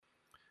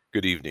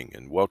Good evening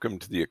and welcome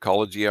to the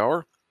Ecology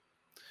Hour.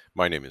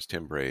 My name is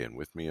Tim Bray, and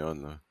with me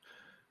on the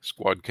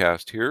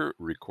Squadcast here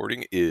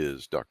recording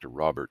is Dr.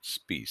 Robert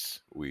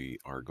Spees. We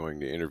are going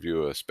to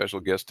interview a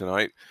special guest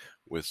tonight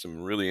with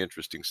some really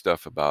interesting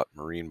stuff about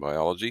marine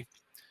biology.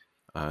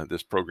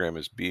 This program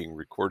is being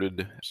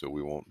recorded, so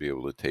we won't be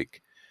able to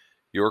take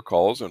your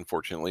calls,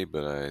 unfortunately,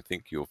 but I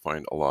think you'll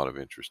find a lot of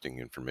interesting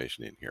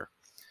information in here.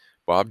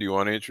 Bob, do you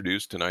want to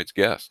introduce tonight's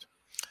guest?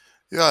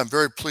 Yeah, I'm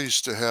very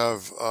pleased to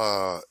have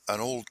an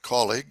old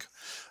colleague,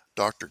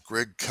 Dr.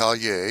 Greg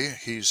Callier.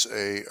 He's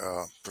a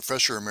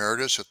professor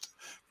emeritus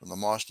from the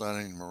Moss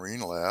Landing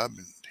Marine Lab.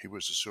 And he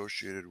was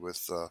associated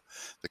with the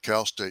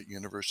Cal State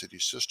University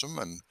system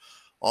and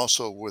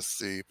also with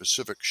the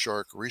Pacific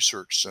Shark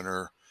Research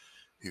Center.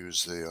 He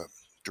was the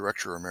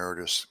director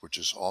emeritus, which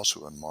is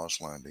also in Moss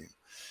Landing.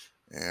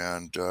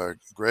 And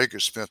Greg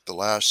has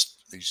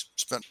he's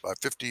spent about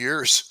 50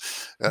 years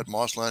at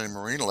Moss Landing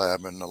Marine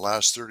Lab. And the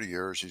last 30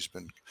 years, he's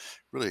been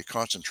really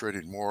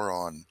concentrated more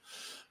on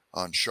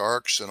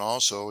sharks, and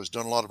also has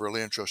done a lot of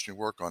really interesting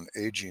work on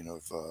aging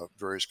of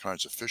various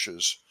kinds of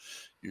fishes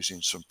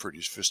using some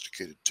pretty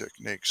sophisticated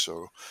techniques.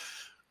 So,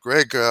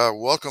 Greg,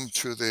 welcome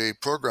to the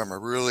program.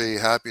 I'm really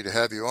happy to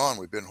have you on.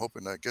 We've been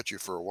hoping to get you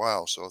for a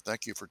while, so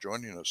thank you for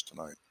joining us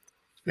tonight.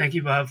 Thank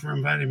you, Bob, for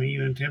inviting me.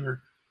 You and Tim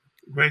are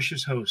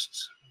gracious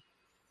hosts.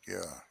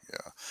 Yeah.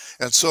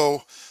 And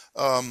so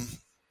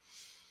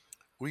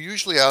we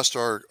usually ask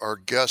our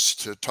guests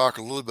to talk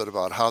a little bit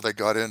about how they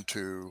got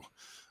into,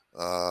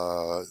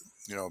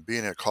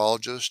 being an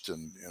ecologist,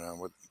 and,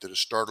 did it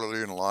start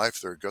early in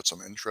life? They've got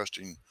some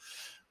interesting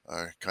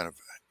kind of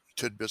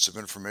tidbits of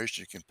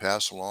information you can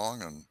pass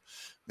along, and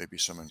maybe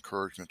some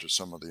encouragement to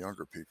some of the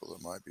younger people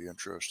that might be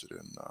interested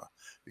in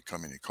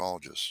becoming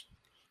ecologists.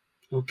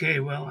 Okay,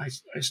 well,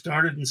 I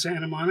started in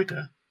Santa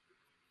Monica,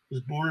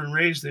 was born and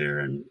raised there,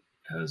 and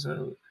as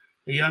a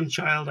young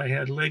child, I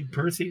had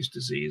Legg-Perthes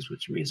disease,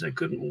 which means I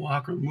couldn't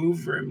walk or move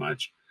very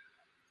much.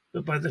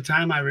 But by the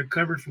time I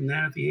recovered from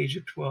that at the age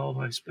of 12,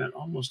 I spent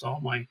almost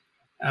all my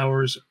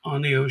hours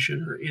on the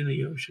ocean or in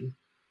the ocean.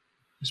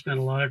 I spent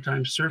a lot of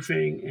time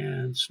surfing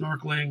and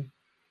snorkeling,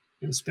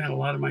 and spent a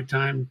lot of my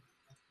time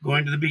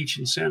going to the beach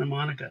in Santa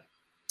Monica.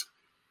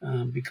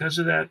 Because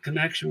of that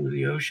connection with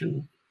the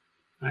ocean,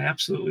 I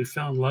absolutely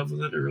fell in love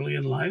with it early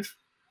in life.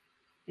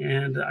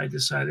 And I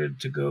decided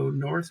to go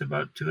north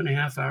about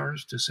 2.5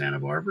 hours to Santa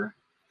Barbara.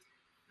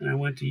 And I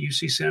went to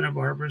UC Santa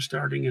Barbara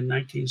starting in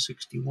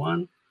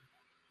 1961,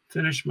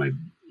 finished my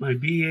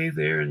BA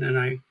there, and then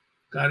I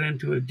got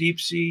into a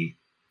deep sea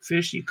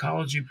fish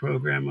ecology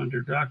program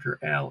under Dr.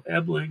 Al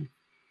Ebling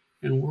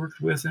and worked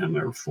with him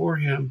or for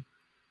him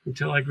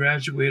until I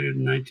graduated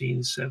in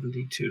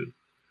 1972.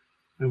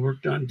 I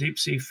worked on deep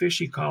sea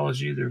fish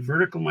ecology, their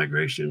vertical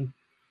migration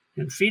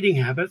and feeding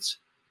habits.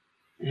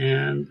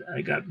 And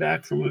I got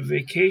back from a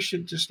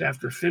vacation just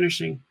after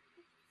finishing,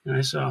 and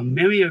I saw a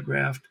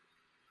mimeographed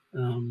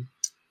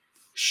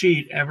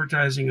sheet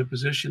advertising a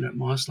position at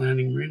Moss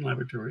Landing Marine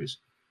Laboratories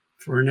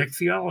for an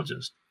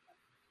ichthyologist.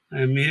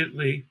 I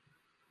immediately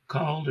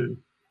called and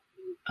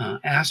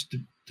asked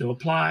to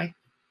apply.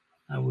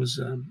 I was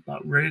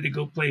about ready to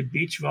go play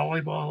beach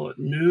volleyball at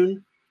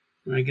noon,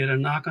 and I get a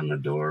knock on the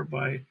door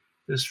by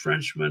this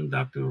Frenchman,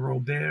 Dr.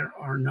 Robert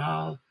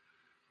Arnauld,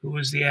 who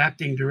was the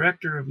acting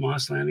director of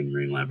Moss Landing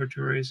Marine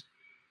Laboratories.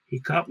 He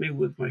caught me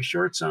with my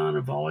shorts on,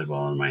 a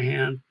volleyball in my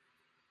hand,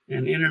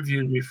 and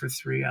interviewed me for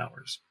 3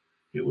 hours.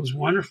 It was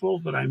wonderful,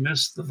 but I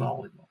missed the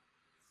volleyball.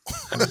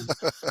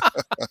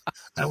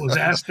 I was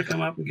asked to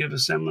come up and give a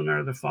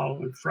seminar the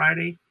following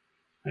Friday.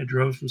 I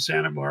drove from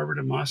Santa Barbara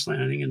to Moss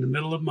Landing in the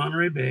middle of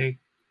Monterey Bay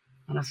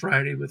on a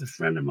Friday with a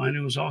friend of mine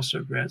who was also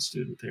a grad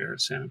student there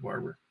at Santa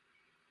Barbara.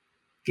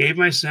 Gave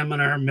my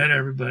seminar, met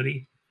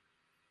everybody,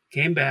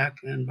 came back,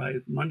 and by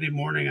Monday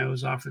morning, I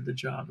was offered the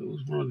job. It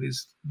was one of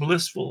these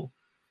blissful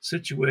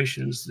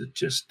situations that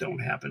just don't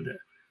happen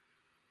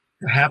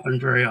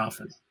very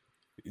often.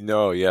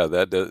 No, yeah,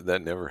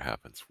 that never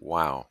happens.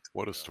 Wow,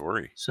 what a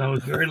story. So I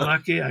was very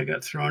lucky. I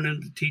got thrown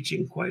into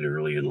teaching quite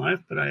early in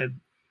life, but I had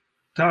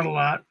taught a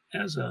lot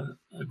as a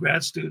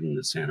grad student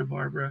at Santa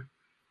Barbara,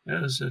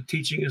 as a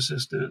teaching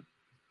assistant,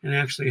 and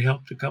actually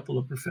helped a couple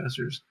of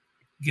professors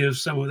give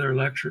some of their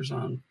lectures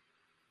on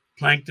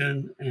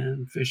plankton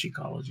and fish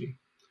ecology.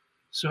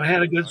 So I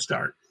had a good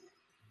start.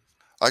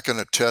 I can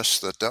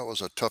attest that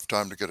was a tough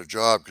time to get a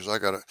job, because I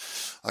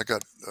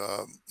got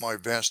my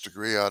advanced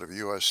degree out of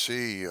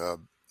USC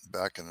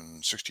back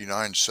in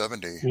 69,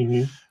 70,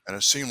 Mm-hmm. and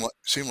it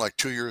seemed like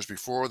 2 years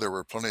before there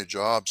were plenty of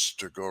jobs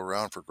to go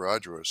around for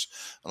graduates,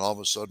 and all of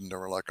a sudden there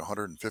were like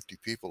 150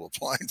 people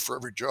applying for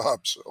every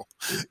job. So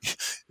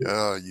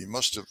you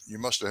must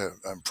have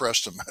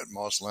impressed them at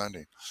Moss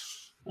Landing.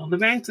 Well, the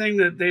main thing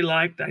that they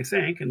liked, I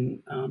think,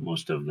 and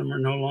most of them are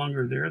no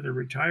longer there, they're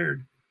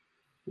retired,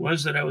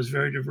 was that I was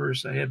very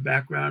diverse. I had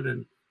background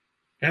in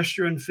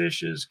estuarine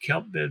fishes,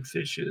 kelp bed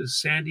fishes,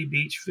 sandy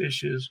beach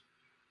fishes,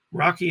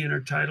 rocky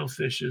intertidal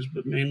fishes,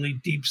 but mainly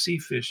deep sea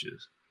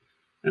fishes.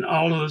 And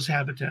all of those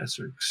habitats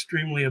are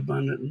extremely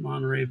abundant in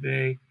Monterey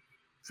Bay.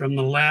 From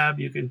the lab,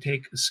 you can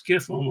take a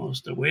skiff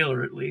almost, a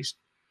whaler at least,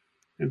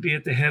 and be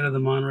at the head of the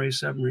Monterey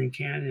Submarine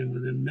Canyon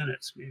within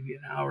minutes, maybe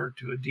an hour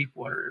to a deep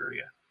water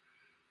area.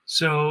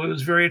 So it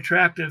was very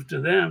attractive to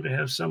them to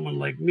have someone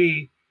like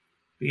me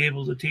be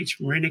able to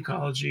teach marine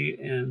ecology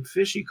and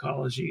fish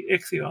ecology,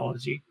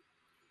 ichthyology,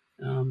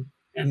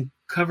 and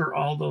cover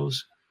all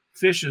those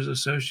fishes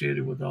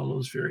associated with all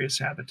those various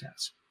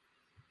habitats.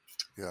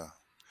 Yeah.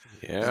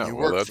 Yeah,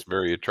 well, that's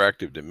very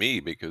attractive to me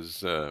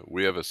because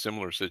we have a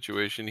similar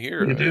situation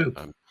here. You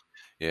do?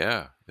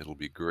 Yeah, it'll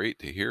be great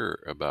to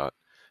hear about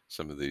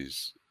some of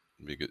these,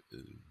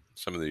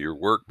 your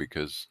work,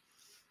 because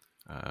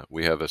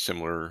we have a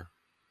similar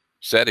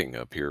setting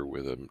up here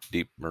with a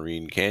deep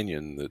marine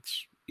canyon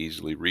that's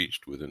easily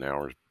reached with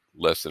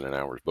less than an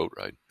hour's boat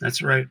ride.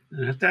 That's right.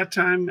 And at that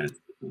time,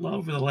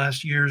 over the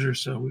last years or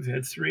so, we've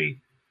had 3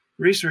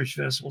 research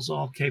vessels,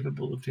 all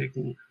capable of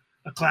taking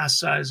a class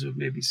size of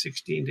maybe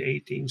 16 to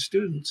 18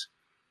 students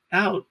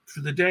out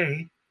for the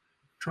day,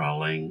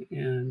 trawling,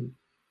 and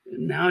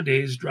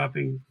nowadays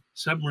dropping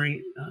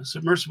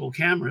submersible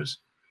cameras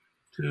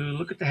to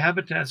look at the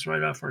habitats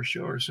right off our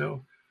shore.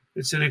 So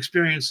it's an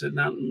experience that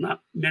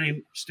not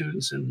many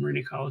students in marine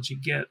ecology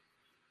get.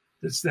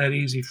 That's that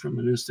easy from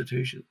an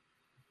institution.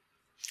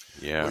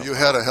 Yeah. Well, you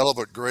had a hell of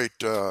a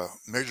great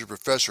major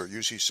professor at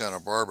UC Santa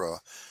Barbara,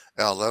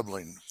 Al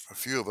Ebling. A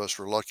few of us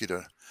were lucky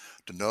to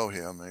know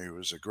him. He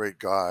was a great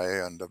guy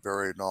and a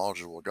very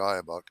knowledgeable guy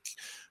about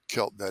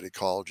kelp bed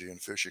ecology and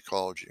fish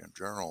ecology in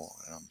general,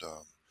 and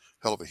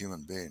hell of a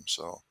human being.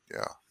 So,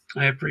 yeah.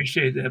 I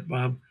appreciate that,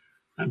 Bob.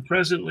 I'm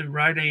presently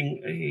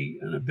writing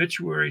an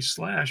obituary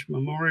 /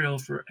 memorial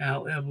for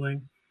Al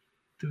Ebling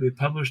to be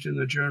published in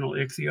the journal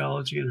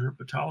Ichthyology and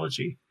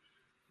Herpetology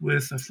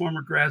with a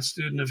former grad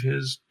student of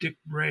his, Dick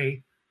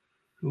Bray,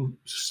 who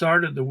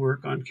started the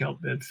work on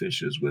kelp bed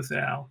fishes with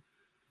Al,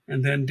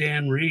 and then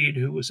Dan Reed,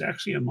 who was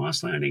actually a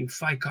Moss Landing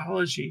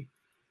phycology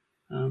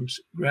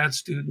grad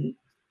student,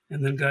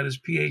 and then got his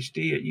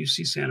PhD at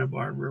UC Santa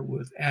Barbara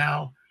with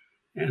Al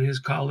and his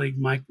colleague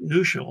Mike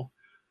Neuschel,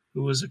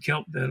 who was a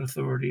kelp bed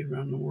authority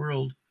around the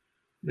world.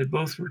 They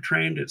both were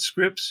trained at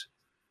Scripps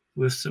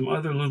with some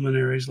other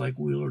luminaries like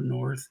Wheeler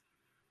North,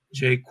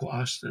 Jay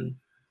Quast, and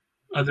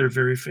other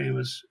very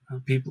famous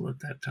people at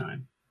that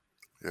time.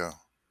 Yeah.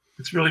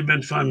 It's really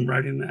been fun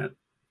writing that,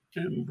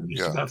 and we're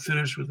just about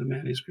finished with the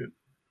manuscript.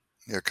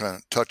 Yeah, kind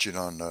of touching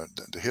on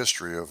the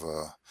history of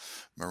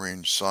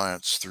marine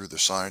science through the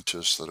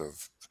scientists that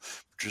have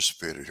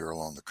participated here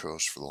along the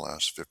coast for the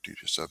last 50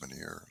 to 70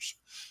 years.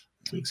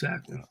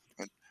 Exactly.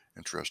 Yeah,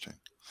 interesting.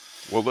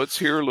 Well, let's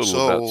hear a little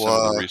about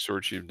some of the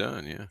research you've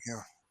done.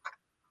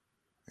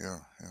 Yeah.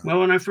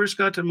 Well, when I first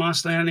got to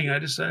Moss Landing, I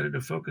decided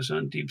to focus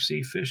on deep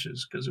sea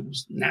fishes because it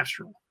was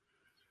natural.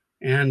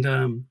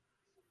 And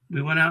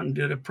we went out and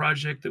did a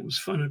project that was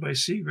funded by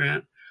Sea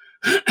Grant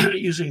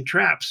using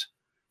traps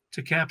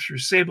to capture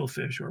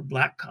sablefish or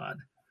black cod.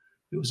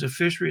 It was a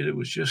fishery that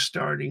was just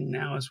starting.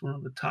 Now it's one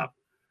of the top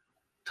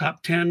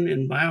 10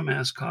 in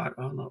biomass caught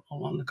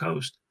along the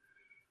coast.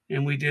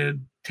 And we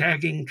did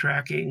tagging,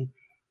 tracking,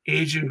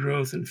 age and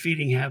growth, and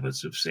feeding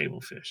habits of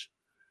sablefish.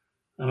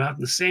 About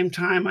the same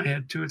time, I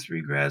had 2 or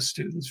 3 grad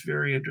students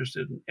very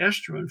interested in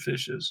estuarine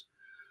fishes.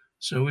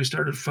 So we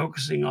started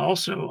focusing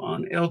also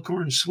on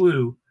Elkhorn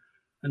Slough,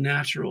 a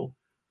natural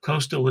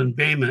coastal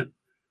embayment.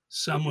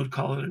 Some would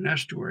call it an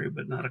estuary,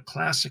 but not a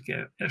classic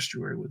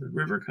estuary with a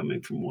river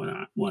coming from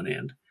one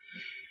end.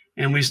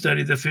 And we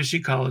studied the fish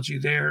ecology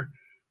there.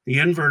 The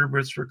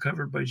invertebrates were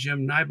covered by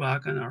Jim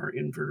Nybakken, our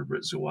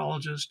invertebrate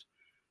zoologist,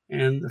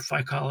 and the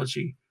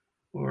phycology,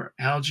 or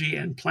algae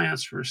and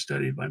plants, were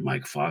studied by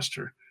Mike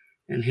Foster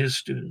and his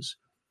students.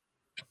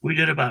 We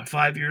did about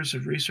 5 years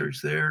of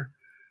research there,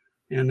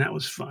 and that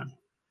was fun.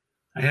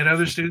 I had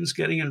other students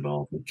getting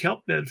involved in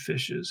kelp bed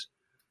fishes,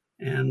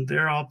 and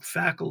they're all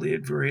faculty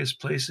at various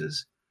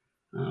places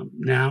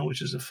now,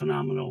 which is a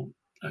phenomenal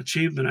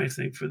achievement, I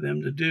think, for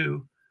them to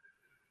do.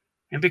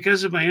 And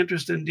because of my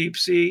interest in deep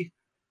sea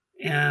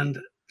and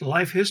the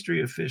life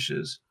history of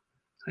fishes,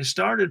 I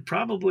started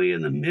probably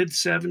in the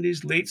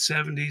mid-70s, late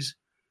 70s,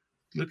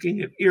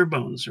 looking at ear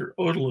bones or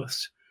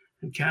otoliths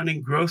and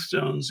counting growth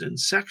zones in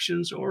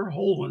sections or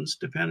whole ones,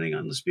 depending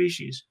on the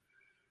species,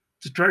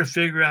 to try to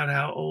figure out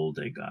how old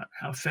they got,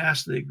 how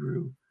fast they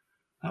grew,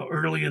 how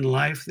early in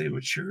life they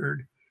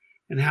matured,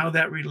 and how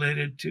that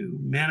related to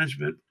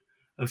management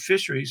of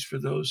fisheries for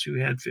those who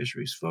had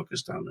fisheries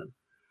focused on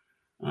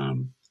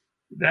them.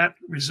 That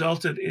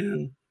resulted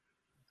in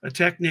a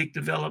technique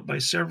developed by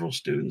several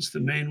students, the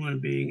main one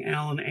being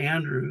Alan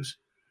Andrews,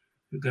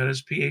 who got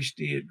his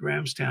PhD at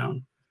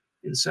Grahamstown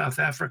in South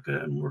Africa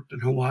and worked in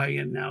Hawaii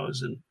and now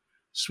is in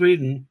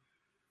Sweden,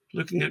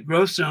 looking at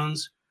growth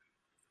zones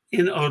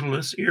in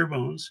otoliths, ear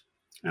bones,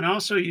 and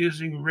also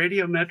using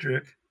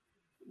radiometric,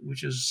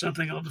 which is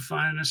something I'll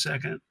define in a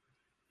second,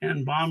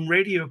 and bomb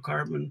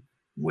radiocarbon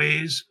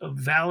ways of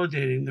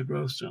validating the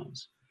growth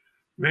zones.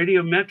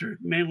 Radiometric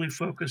mainly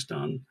focused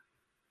on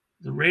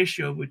the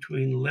ratio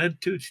between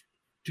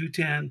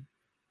lead-210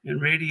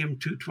 and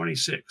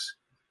radium-226.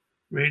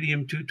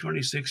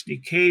 radium-226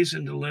 decays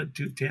into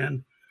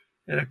lead-210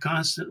 at a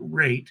constant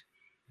rate.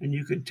 And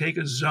you can take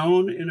a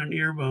zone in an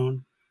ear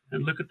bone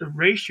and look at the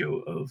ratio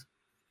of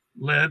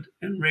lead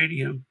and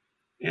radium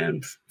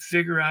and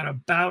figure out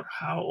about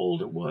how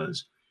old it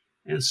was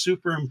and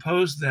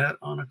superimpose that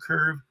on a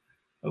curve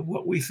of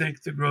what we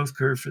think the growth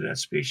curve for that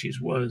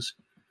species was.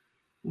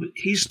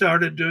 He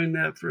started doing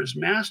that for his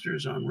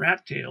masters on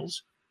rat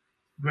tails,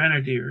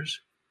 grenadiers,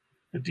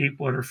 a deep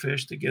water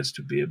fish that gets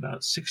to be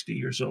about 60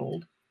 years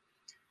old.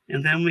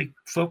 And then we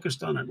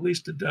focused on at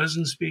least a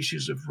dozen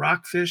species of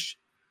rockfishes,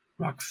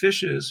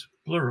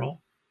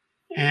 plural,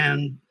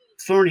 and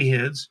thorny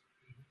heads.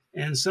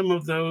 And some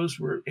of those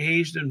were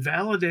aged and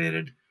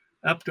validated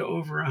up to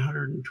over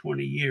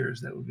 120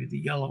 years. That would be the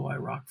yellow eye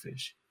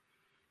rockfish.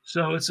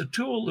 So it's a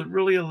tool that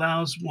really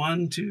allows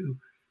one to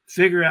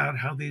figure out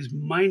how these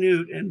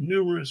minute and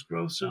numerous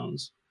growth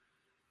zones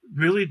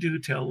really do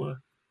tell the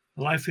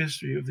life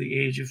history of the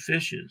age of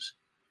fishes.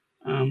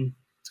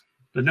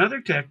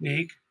 Another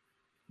technique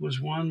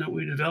was one that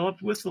we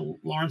developed with the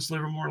Lawrence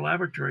Livermore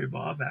Laboratory,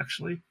 Bob,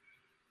 actually,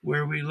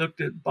 where we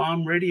looked at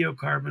bomb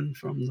radiocarbon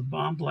from the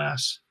bomb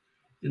blasts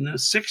in the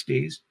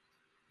 60s,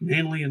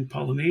 mainly in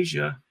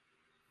Polynesia,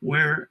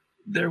 where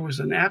there was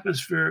an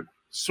atmospheric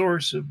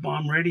source of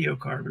bomb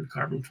radiocarbon,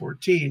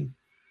 carbon-14,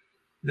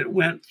 that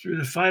went through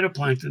the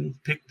phytoplankton,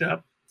 picked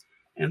up,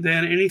 and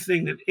then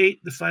anything that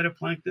ate the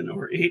phytoplankton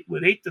or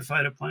would eat the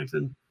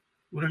phytoplankton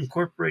would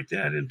incorporate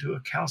that into a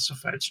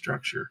calcified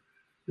structure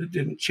that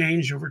didn't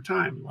change over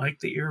time, like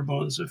the ear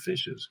bones of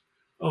fishes,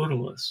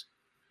 otoliths.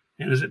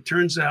 And as it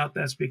turns out,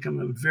 that's become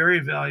a very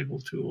valuable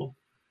tool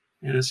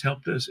and has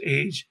helped us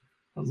age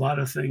a lot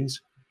of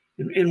things.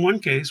 In one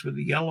case, with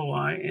the yellow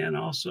eye and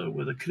also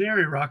with the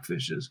canary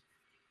rockfishes,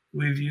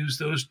 we've used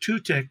those two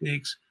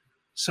techniques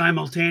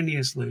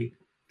simultaneously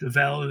to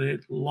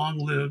validate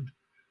long-lived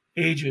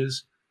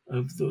ages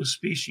of those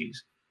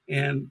species.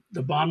 And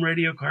the bomb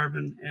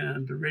radiocarbon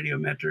and the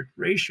radiometric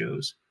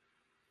ratios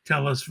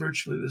tell us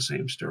virtually the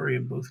same story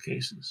in both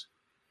cases.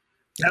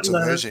 That's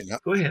amazing.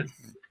 Go ahead.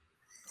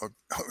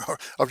 I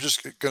was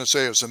just going to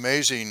say it's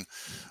amazing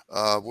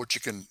what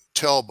you can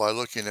tell by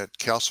looking at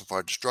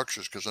calcified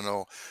structures, because I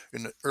know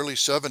in the early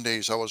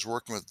 70s I was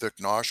working with Vic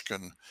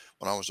Noshkin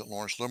when I was at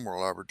Lawrence Livermore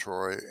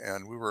Laboratory,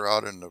 and we were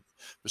out in the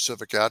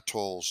Pacific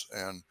atolls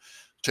and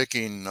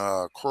taking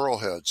coral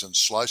heads and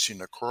slicing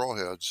the coral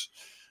heads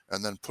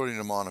and then putting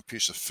them on a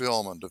piece of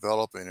film and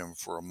developing them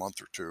for a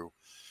month or two,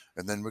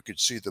 and then we could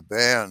see the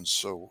bands.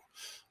 So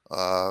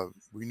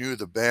we knew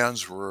the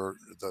bands were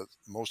the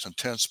most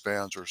intense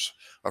bands, or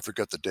I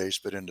forget the dates,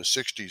 but in the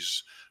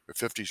 60s or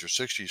 50s or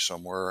 60s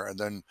somewhere. And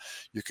then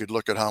you could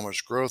look at how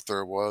much growth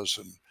there was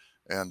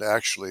and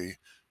actually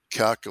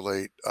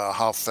calculate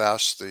how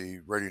fast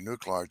the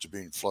radionuclides are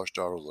being flushed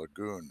out of the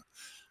lagoon.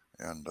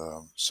 And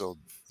so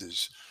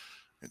this,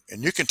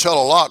 and you can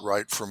tell a lot,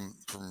 right, from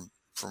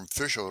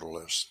fish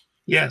otoliths.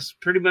 Yes,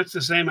 pretty much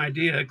the same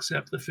idea,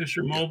 except the fish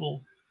are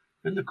mobile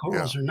and the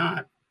corals are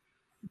not.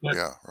 But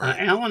right.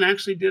 Alan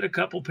actually did a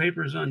couple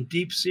papers on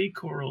deep sea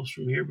corals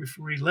from here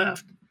before he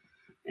left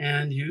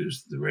and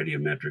used the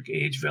radiometric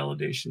age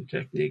validation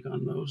technique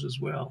on those as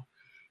well.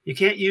 You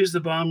can't use the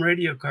bomb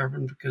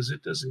radiocarbon because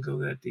it doesn't go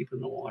that deep in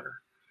the water.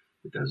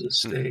 It doesn't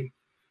stay.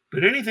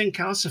 But anything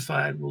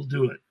calcified will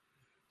do it.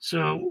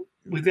 So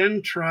we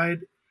then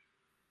tried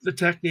the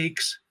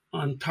techniques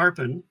on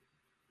tarpon,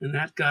 and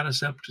that got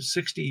us up to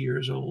 60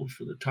 years old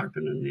for the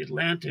tarpon in the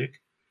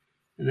Atlantic.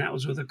 And that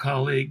was with a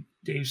colleague,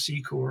 Dave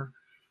Secor.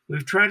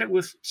 We've tried it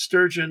with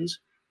sturgeons.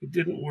 It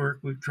didn't work.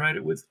 We've tried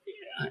it with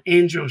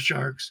angel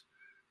sharks.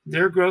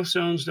 Their growth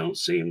zones don't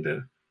seem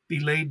to be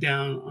laid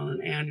down on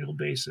an annual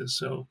basis.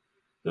 So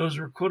those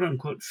were quote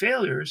unquote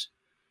failures.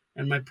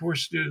 And my poor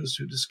students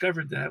who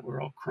discovered that were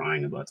all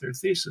crying about their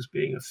thesis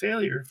being a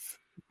failure.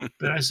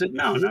 But I said,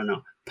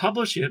 no,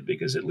 publish it,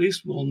 because at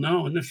least we'll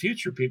know, in the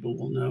future people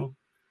will know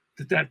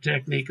that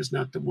technique is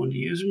not the one to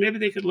use. And maybe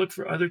they could look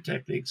for other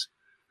techniques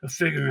of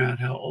figuring out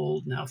how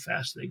old and how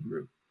fast they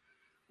grew.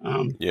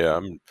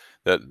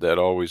 That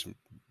always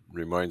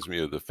reminds me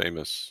of the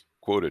famous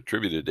quote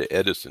attributed to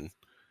Edison,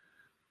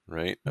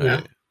 right?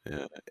 Yeah.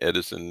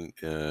 Edison,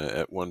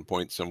 at one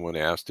point, someone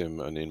asked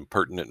him, an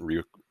impertinent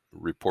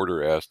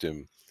reporter asked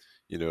him,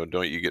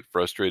 don't you get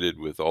frustrated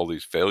with all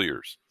these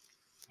failures?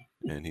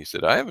 And he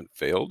said, I haven't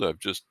failed. I've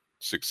just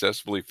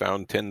successfully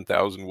found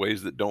 10,000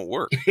 ways that don't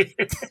work.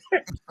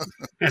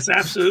 That's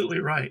absolutely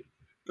right.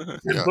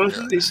 And both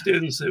of these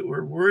students that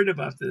were worried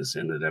about this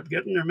ended up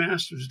getting their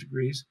master's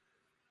degrees,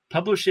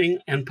 publishing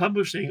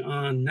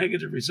on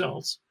negative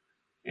results,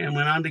 and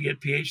went on to get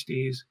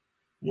PhDs.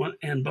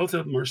 And both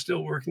of them are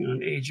still working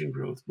on age and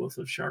growth, both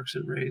of sharks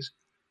and rays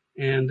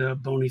and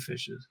bony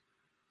fishes.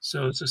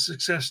 So it's a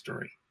success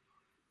story.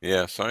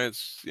 Yeah,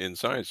 in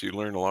science, you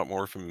learn a lot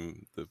more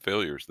from the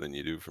failures than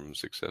you do from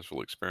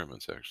successful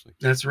experiments, actually.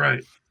 That's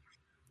right.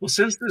 Well,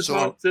 since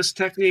this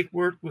technique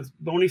worked with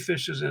bony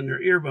fishes and their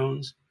ear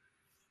bones,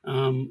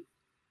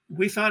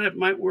 we thought it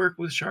might work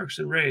with sharks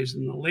and rays.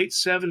 In the late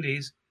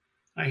 70s,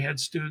 I had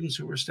students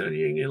who were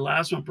studying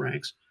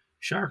elasmobranchs,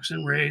 sharks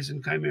and rays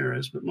and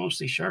chimeras, but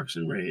mostly sharks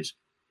and rays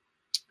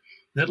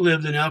that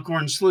lived in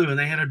Elkhorn Slough, and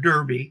they had a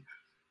derby.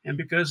 And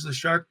because the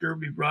shark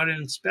derby brought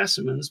in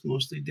specimens,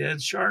 mostly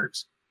dead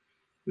sharks,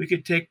 we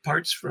could take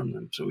parts from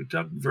them. So we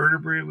took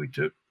vertebrae, we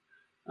took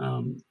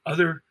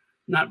other,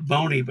 not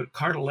bony, but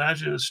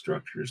cartilaginous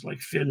structures like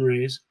fin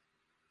rays,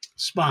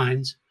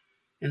 spines,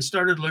 and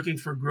started looking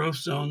for growth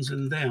zones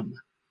in them.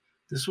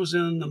 This was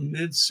in the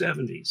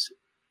mid-70s.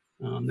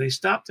 They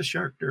stopped the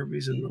shark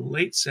derbies in the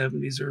late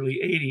 70s, early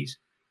 80s,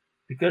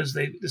 because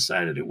they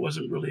decided it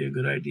wasn't really a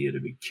good idea to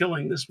be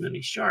killing this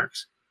many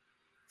sharks.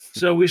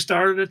 So we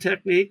started a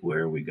technique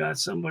where we got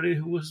somebody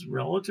who was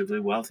relatively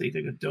wealthy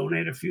to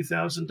donate a few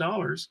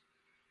 $1,000s,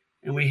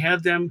 and we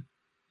had them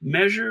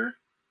measure,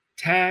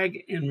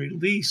 tag, and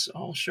release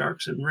all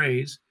sharks and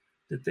rays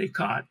that they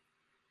caught.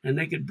 And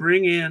they could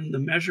bring in the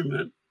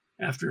measurement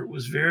after it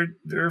was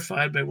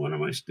verified by one of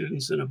my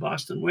students in a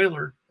Boston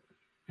whaler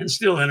and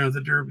still enter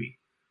the derby.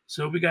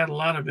 So we got a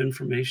lot of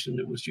information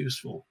that was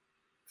useful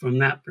from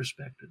that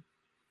perspective.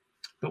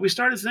 But we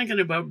started thinking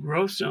about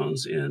growth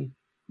zones in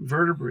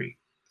vertebrae.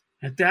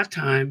 At that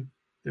time,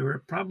 there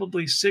were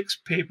probably 6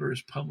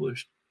 papers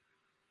published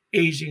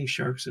aging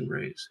sharks and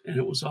rays, and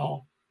it was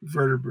all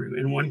vertebrae.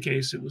 In one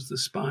case, it was the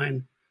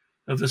spine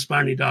of the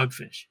spiny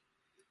dogfish.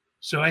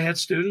 So I had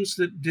students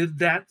that did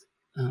that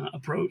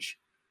approach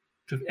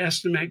to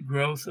estimate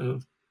growth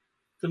of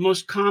the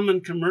most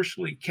common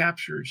commercially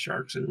captured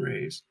sharks and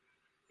rays: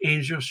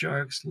 angel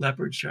sharks,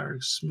 leopard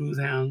sharks,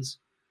 smoothhounds,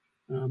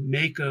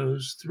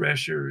 makos,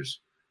 threshers,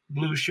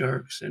 blue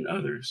sharks, and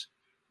others.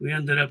 We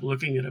ended up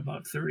looking at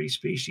about 30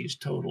 species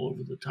total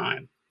over the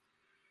time.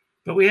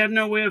 But we had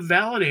no way of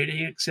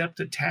validating except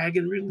to tag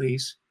and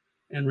release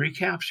and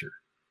recapture.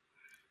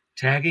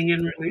 Tagging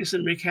and release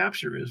and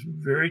recapture is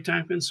very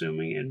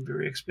time-consuming and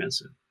very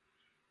expensive.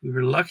 We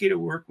were lucky to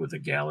work with a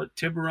gal at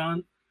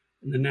Tiburon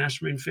in the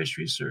National Marine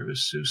Fisheries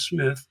Service, Sue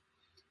Smith,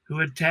 who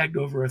had tagged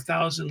over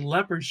 1,000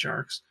 leopard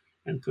sharks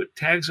and put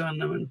tags on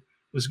them and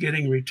was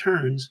getting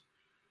returns.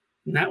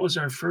 And that was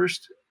our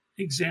first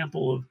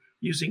example of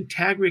using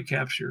tag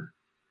recapture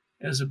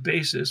as a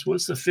basis.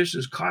 Once the fish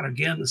is caught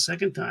again the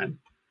second time,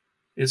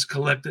 it's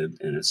collected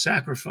and it's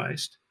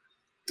sacrificed.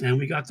 And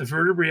we got the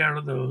vertebrae out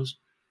of those,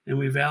 and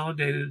we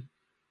validated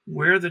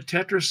where the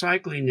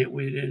tetracycline that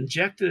we'd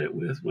injected it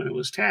with when it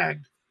was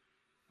tagged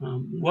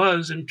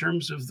was in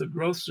terms of the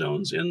growth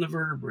zones in the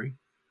vertebrae.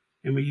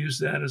 And we used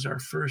that as our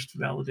first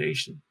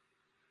validation.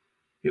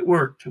 It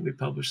worked, and we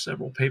published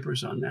several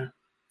papers on that.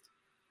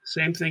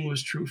 Same thing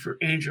was true for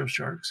angel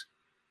sharks,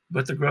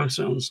 but the growth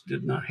zones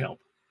did not help.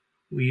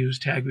 We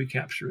used tag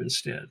recapture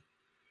instead.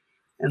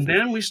 And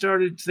then we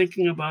started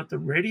thinking about the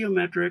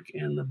radiometric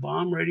and the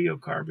bomb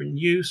radiocarbon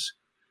use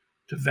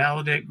to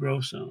validate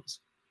growth zones.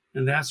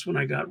 And that's when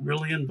I got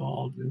really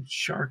involved in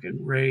shark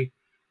and ray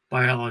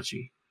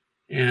biology.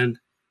 And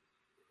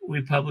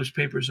we published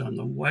papers on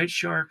the white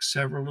shark,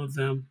 several of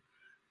them,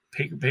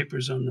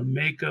 papers on the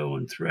mako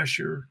and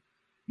thresher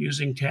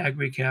using tag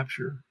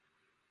recapture.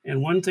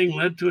 And one thing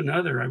led to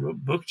another. I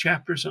wrote book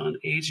chapters on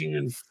aging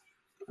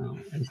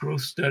and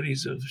growth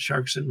studies of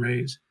sharks and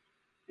rays.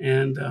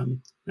 And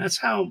that's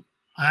how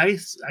I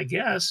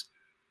guess,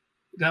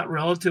 got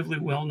relatively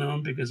well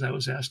known, because I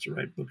was asked to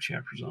write book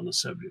chapters on the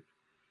subject.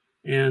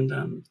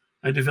 And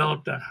I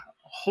developed a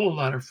whole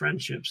lot of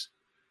friendships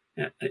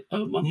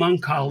among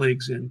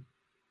colleagues in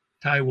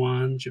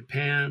Taiwan,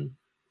 Japan,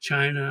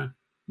 China,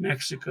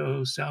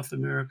 Mexico, South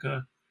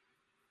America.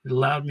 It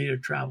allowed me to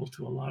travel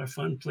to a lot of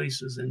fun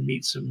places and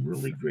meet some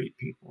really great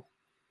people.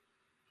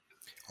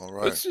 All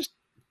right. Let's just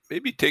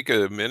maybe take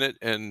a minute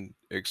and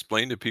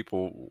explain to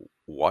people,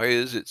 why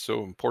is it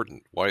so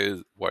important? Why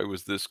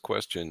was this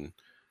question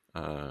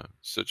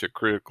such a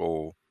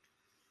critical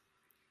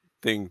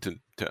thing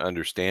to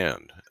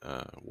understand?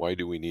 Why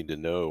do we need to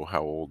know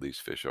how old these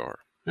fish are?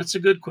 That's a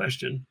good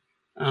question.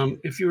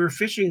 If you were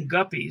fishing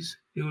guppies,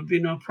 it would be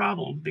no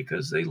problem,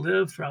 because they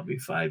live probably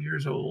 5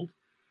 years old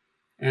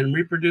and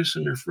reproduce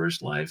in their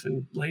first life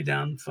and lay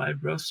down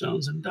 5 growth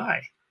zones and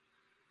die.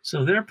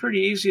 So they're pretty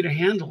easy to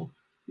handle.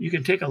 You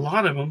can take a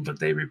lot of them, but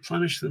they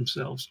replenish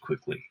themselves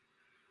quickly.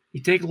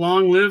 You take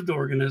long-lived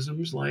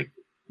organisms like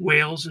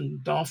whales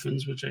and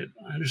dolphins, which I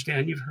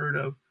understand you've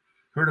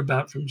heard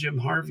about from Jim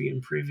Harvey in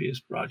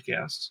previous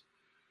broadcasts,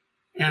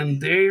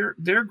 and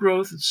their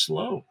growth is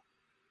slow.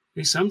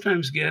 They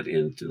sometimes get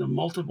into the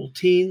multiple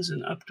teens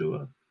and up to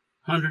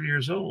 100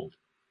 years old.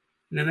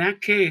 And in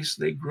that case,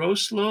 they grow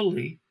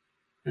slowly,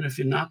 and if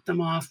you knock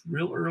them off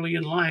real early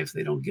in life,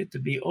 they don't get to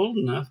be old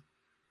enough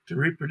to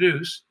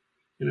reproduce.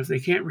 And if they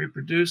can't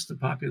reproduce, the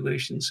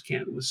populations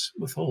can't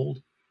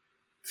withhold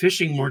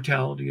fishing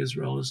mortality as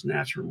well as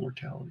natural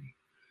mortality.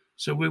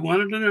 So we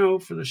wanted to know,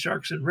 for the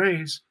sharks and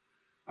rays,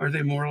 are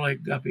they more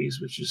like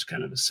guppies, which is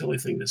kind of a silly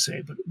thing to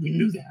say, but we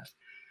knew that,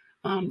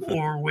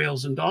 or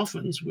whales and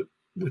dolphins,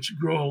 which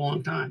grow a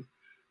long time.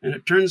 And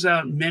it turns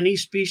out many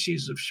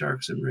species of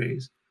sharks and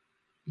rays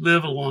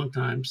live a long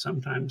time,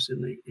 sometimes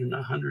in the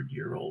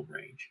 100-year-old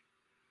range.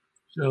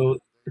 So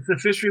it's a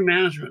fishery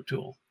management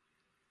tool.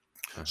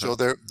 Uh-huh. So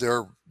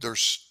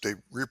they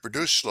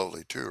reproduce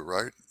slowly too,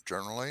 right?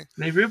 Generally,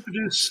 They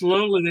reproduce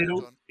slowly. They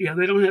don't. done. Yeah,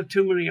 they don't have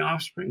too many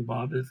offspring,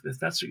 Bob. If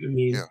that's what you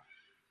mean.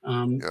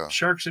 Yeah, yeah.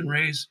 Sharks and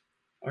rays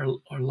are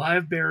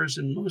live bearers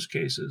in most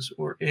cases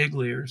or egg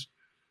layers,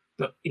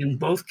 but in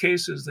both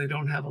cases they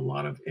don't have a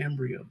lot of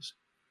embryos.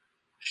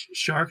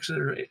 Sharks that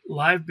are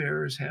live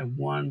bearers have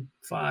 1,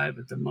 5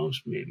 at the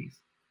most, maybe.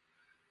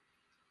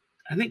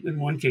 I think in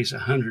one case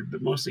 100,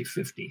 but mostly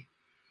 50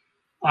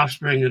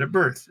 offspring at a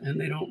birth, and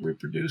they don't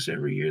reproduce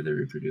every year. They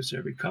reproduce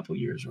every couple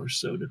years or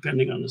so,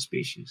 depending on the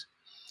species.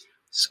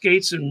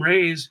 Skates and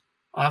rays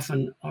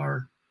often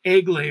are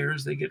egg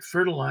layers. They get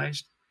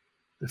fertilized.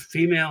 The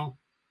female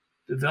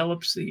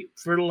develops the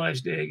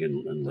fertilized egg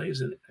and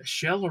lays a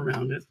shell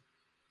around it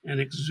and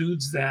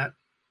exudes that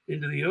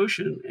into the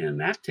ocean. And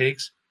that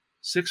takes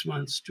 6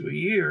 months to a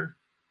year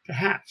to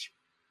hatch.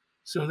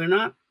 So they're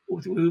not,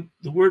 the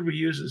word we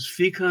use is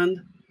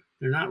fecund.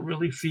 They're not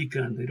really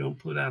fecund. They don't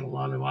put out a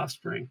lot of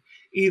offspring,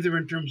 either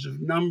in terms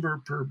of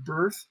number per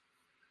birth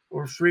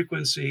or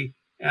frequency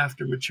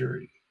after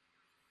maturity.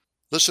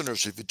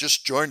 Listeners, if you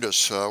just joined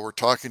us, we're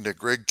talking to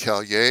Greg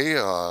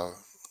Callier,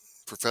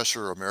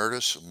 Professor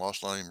Emeritus at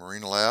Moss Landing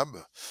Marine Lab,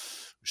 who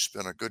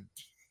spent a good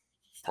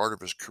part of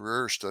his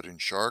career studying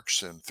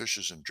sharks and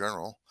fishes in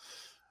general.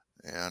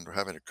 And we're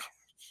having a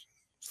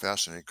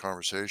fascinating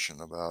conversation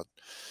about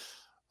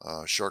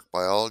shark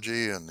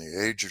biology and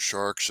the age of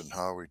sharks and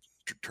how we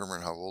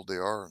determine how old they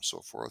are and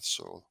so forth.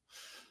 So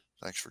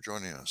thanks for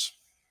joining us.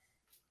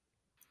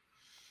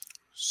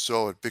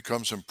 So it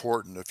becomes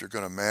important if you're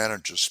going to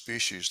manage a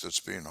species that's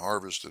being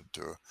harvested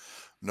to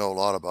know a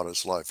lot about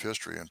its life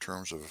history in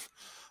terms of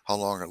how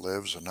long it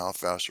lives and how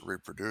fast it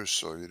reproduces,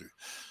 so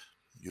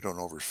you don't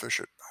overfish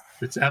it.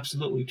 It's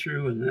absolutely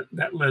true. And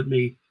that led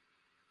me,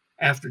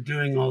 after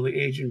doing all the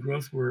age and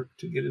growth work,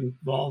 to get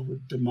involved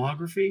with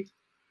demography,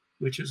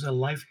 which is a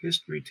life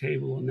history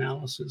table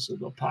analysis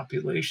of a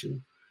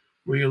population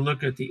where you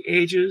look at the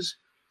ages,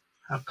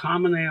 how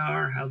common they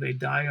are, how they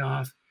die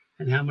off,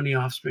 and how many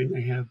offspring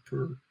they have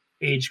per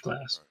age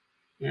class.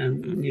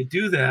 And when you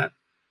do that,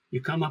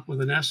 you come up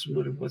with an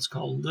estimate of what's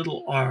called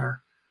little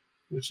r,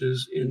 which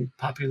is in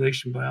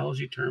population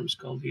biology terms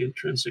called the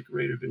intrinsic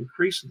rate of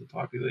increase of the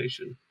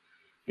population.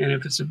 And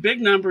if it's a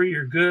big number,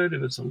 you're good.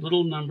 If it's a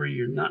little number,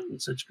 you're not in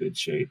such good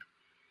shape.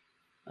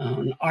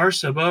 R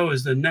sub O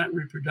is the net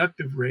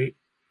reproductive rate.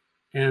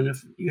 And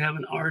if you have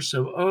an R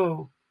sub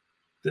O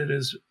that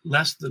is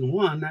less than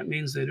 1, that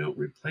means they don't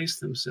replace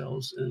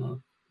themselves in a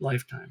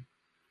lifetime.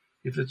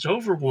 If it's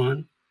over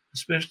 1,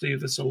 especially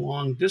if it's a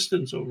long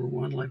distance over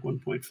 1, like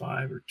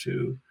 1.5 or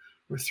 2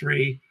 or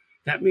 3,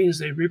 that means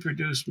they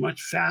reproduce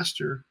much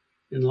faster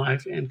in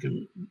life and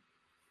can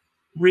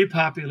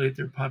repopulate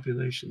their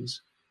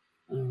populations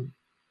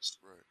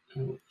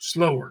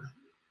slower.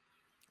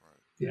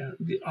 Yeah,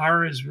 the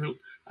R is real.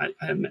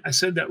 I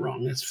said that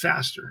wrong. It's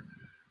faster.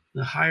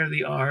 The higher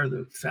the R,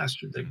 the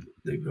faster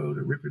they grow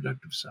to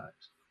reproductive size.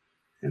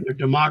 And their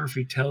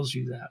demography tells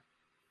you that.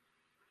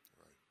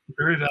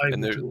 Very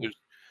valuable tool.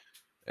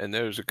 And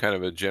there's a kind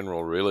of a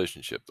general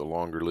relationship. The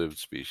longer lived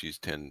species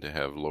tend to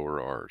have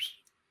lower R's.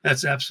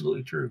 That's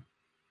absolutely true.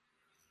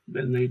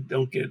 And they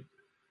don't get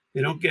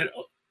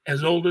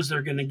as old as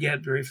they're going to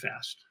get very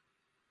fast.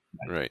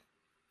 Right.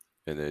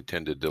 And they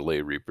tend to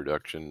delay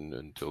reproduction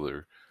until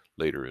they're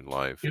later in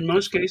life. In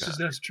most cases,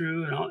 that's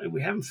true. And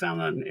we haven't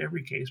found that in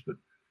every case, but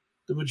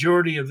the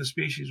majority of the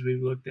species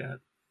we've looked at,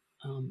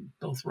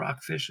 both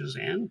rockfishes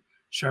and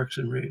sharks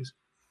and rays,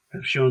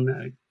 have shown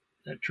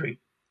that trait.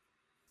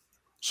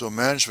 So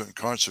management and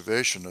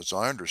conservation, as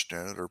I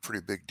understand it, are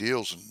pretty big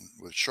deals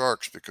with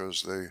sharks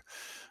because they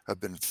have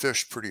been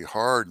fished pretty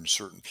hard in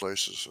certain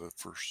places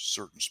for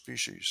certain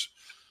species.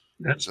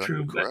 That's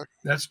true.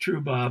 That's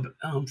true, Bob,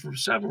 for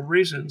several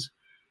reasons.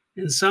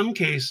 In some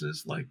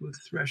cases, like with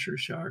thresher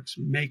sharks,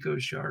 mako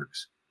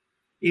sharks,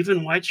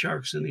 even white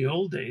sharks in the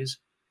old days,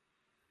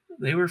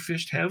 they were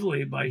fished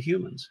heavily by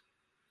humans.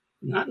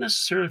 Not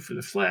necessarily for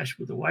the flesh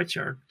with the white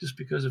shark, just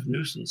because of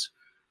nuisance,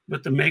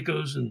 but the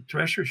makos and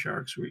thresher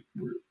sharks were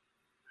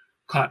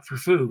caught for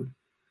food.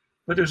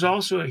 But there's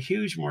also a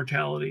huge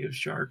mortality of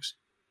sharks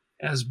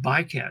as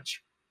bycatch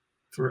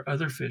for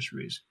other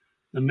fisheries.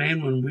 The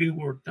main one we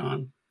worked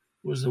on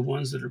was the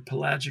ones that are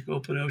pelagic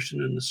open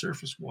ocean in the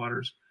surface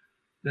waters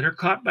that are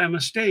caught by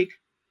mistake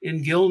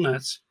in gill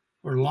nets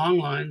or long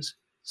lines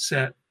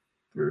set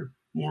for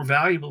more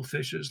valuable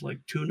fishes like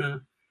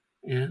tuna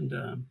and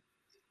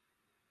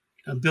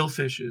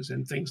billfishes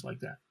and things like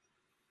that.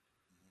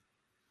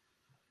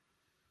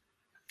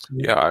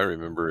 Yeah, I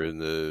remember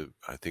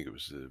I think it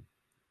was the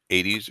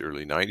 80s,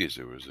 early 90s,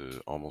 there was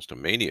almost a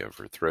mania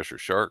for thresher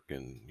shark,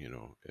 and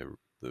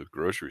the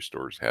grocery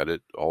stores had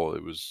it all.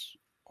 It was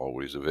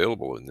always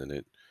available, and then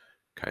it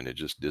kind of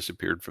just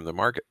disappeared from the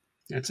market.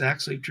 That's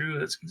actually true.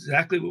 That's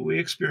exactly what we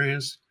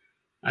experienced.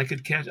 I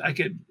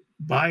could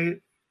buy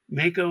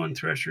mako and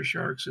thresher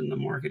sharks in the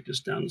market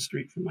just down the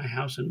street from my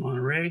house in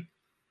Monterey.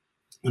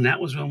 And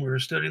that was when we were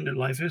studying their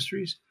life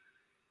histories.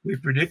 We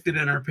predicted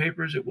in our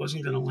papers it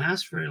wasn't going to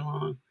last very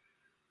long.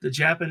 the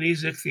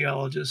Japanese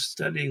ichthyologists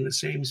studying the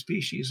same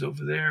species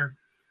over there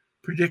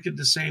predicted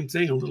the same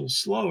thing, a little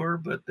slower,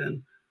 but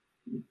then,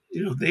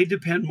 they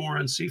depend more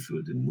on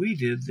seafood than we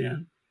did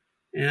then.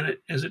 And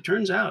as it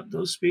turns out,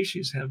 those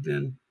species have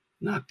been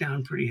knocked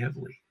down pretty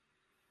heavily.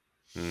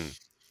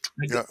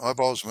 Yeah, I've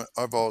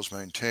always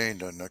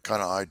maintained in a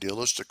kind of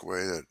idealistic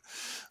way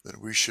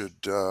that we should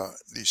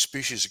these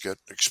species get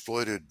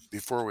exploited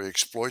before we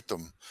exploit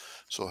them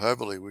so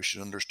heavily. We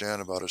should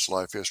understand about its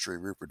life history,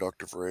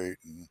 reproductive rate,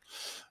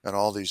 and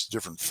all these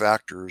different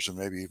factors, and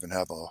maybe even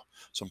have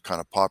some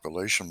kind of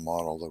population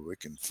model that we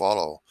can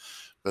follow.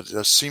 But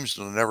this seems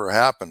to never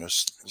happen.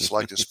 It's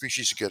like the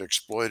species get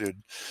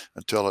exploited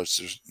until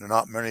there's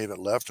not many of it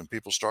left, and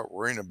people start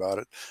worrying about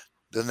it.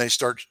 Then they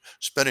start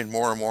spending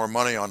more and more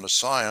money on the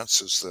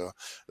science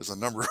as the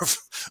number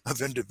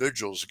of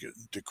individuals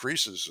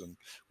decreases, and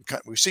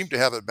we seem to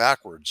have it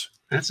backwards.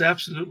 That's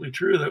absolutely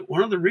true. That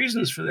one of the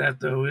reasons for that,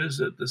 though, is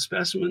that the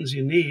specimens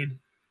you need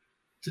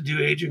to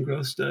do age and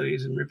growth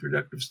studies and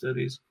reproductive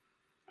studies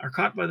are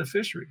caught by the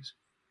fisheries.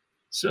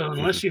 So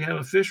unless you have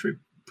a fishery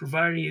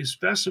providing you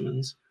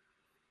specimens,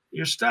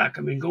 you're stuck.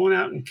 I mean, going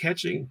out and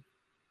catching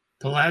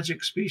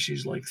pelagic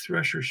species like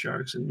thresher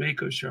sharks and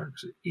mako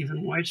sharks,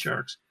 even white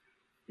sharks,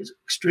 is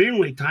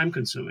extremely time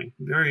consuming,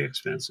 very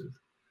expensive.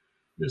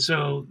 And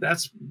so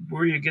that's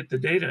where you get the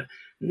data.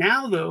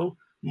 Now, though,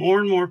 more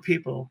and more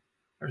people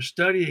are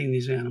studying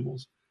these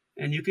animals,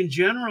 and you can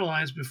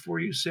generalize before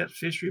you set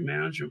fishery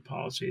management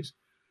policies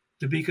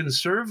to be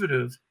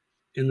conservative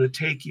in the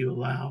take you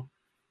allow.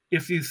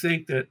 If you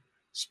think that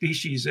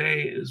species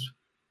A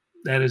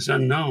that is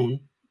unknown,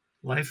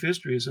 life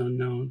history is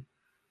unknown,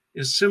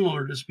 is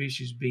similar to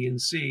species B and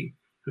C,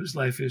 whose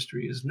life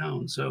history is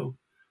known. So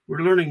we're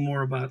learning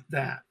more about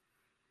that.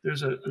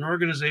 There's an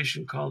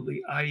organization called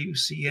the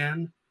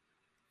IUCN,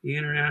 the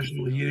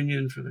International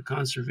Union for the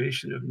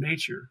Conservation of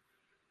Nature.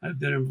 I've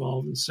been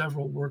involved in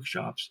several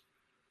workshops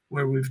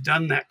where we've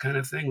done that kind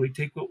of thing. We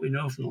take what we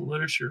know from the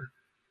literature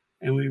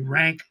and we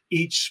rank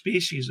each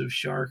species of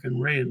shark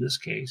and ray, in this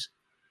case,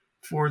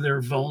 for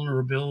their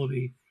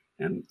vulnerability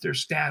and their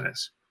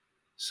status.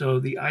 So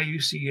the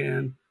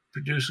IUCN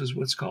produces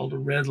what's called a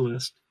red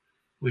list,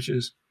 which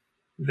is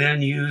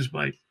then used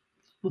by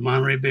the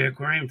Monterey Bay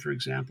Aquarium, for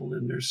example,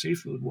 in their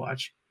seafood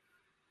watch,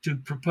 to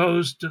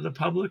propose to the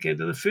public and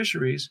to the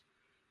fisheries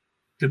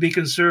to be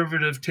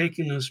conservative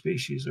taking those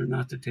species or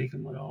not to take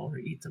them at all or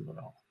eat them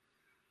at all.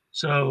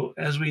 So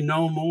as we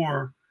know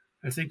more,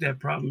 I think that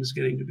problem is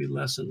getting to be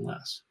less and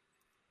less.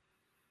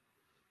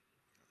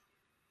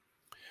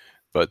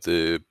 But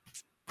the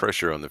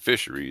pressure on the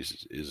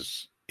fisheries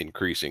is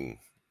increasing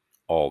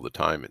all the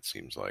time, it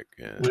seems like.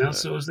 And, well,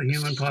 so is the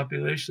human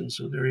population.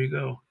 So there you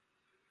go.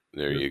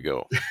 There you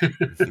go.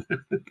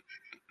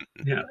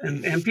 Yeah,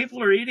 and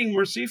people are eating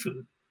more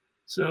seafood.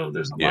 So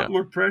there's a lot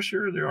more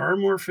pressure. There are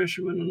more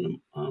fishermen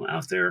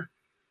out there.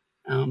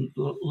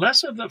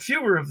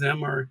 Fewer of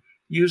them are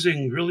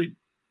using really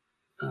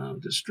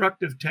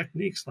destructive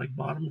techniques like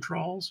bottom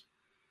trawls,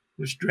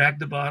 which drag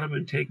the bottom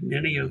and take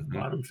many of the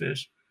bottom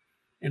fish,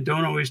 and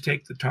don't always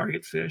take the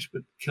target fish,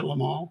 but kill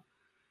them all.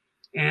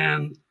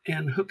 And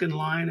hook and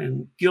line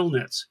and gill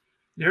nets.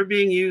 They're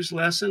being used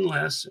less and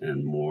less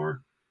and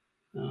more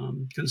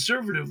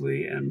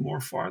conservatively and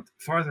more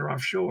farther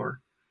offshore.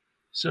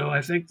 So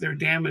I think the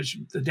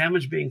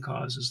damage being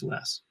caused is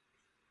less.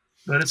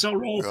 But it's all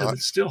relative.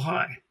 It's still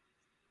high.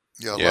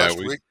 Yeah,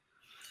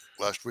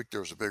 last week there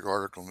was a big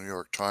article in the New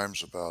York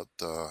Times about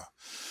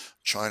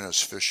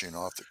China's fishing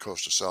off the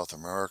coast of South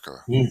America,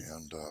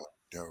 and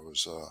it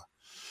was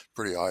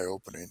pretty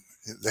eye-opening.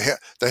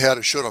 They had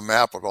to show a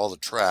map of all the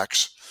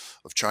tracks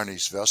of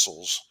Chinese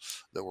vessels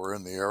that were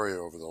in the area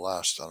over the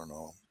last,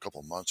 couple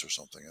of months or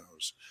something, and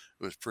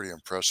it was pretty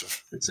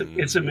impressive.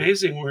 It's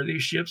amazing where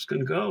these ships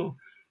can go,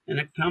 and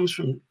it comes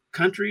from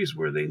countries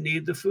where they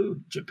need the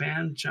food: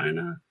 Japan,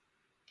 China,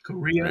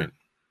 Korea. Right.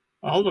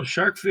 All the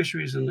shark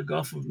fisheries in the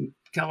Gulf of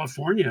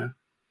California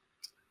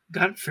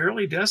got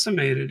fairly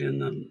decimated in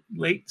the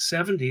late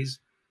 70s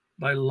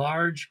by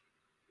large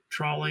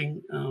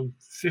trawling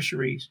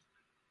fisheries,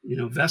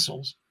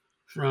 vessels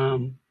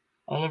from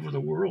all over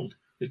the world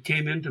that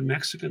came into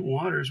Mexican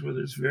waters where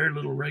there's very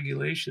little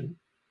regulation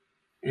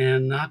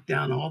and knocked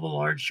down all the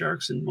large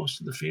sharks and most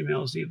of the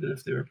females, even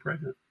if they were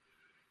pregnant.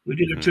 We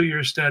did a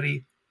 2-year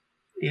study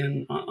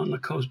on the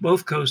coast,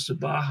 both coasts of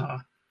Baja,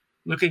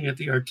 looking at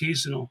the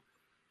artisanal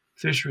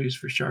fisheries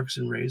for sharks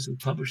and rays, and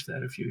published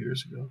that a few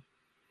years ago.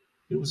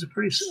 It was a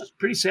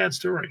pretty sad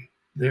story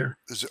there.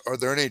 Are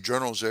there any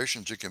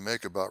generalizations you can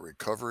make about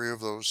recovery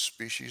of those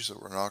species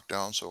that were knocked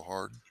down so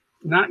hard?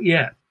 Not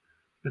yet,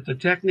 but the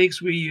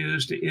techniques we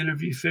use to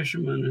interview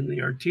fishermen in the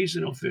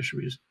artisanal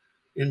fisheries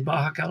in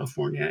Baja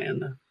California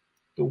and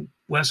the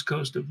west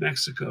coast of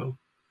Mexico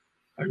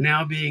are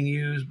now being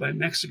used by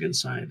Mexican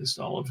scientists,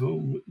 all of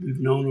whom we've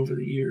known over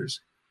the years,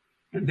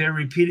 and they're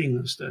repeating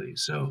those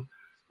studies. So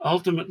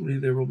ultimately,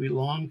 there will be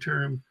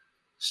long-term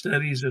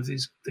studies of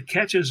the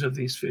catches of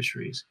these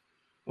fisheries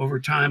over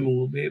time, and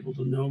we'll be able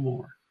to know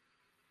more.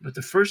 But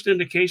the first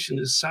indication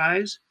is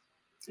size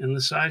and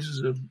the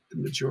sizes of the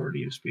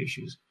majority of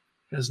species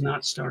has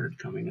not started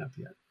coming up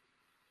yet.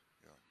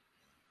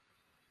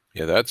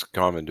 Yeah, that's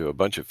common to a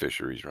bunch of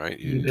fisheries, right?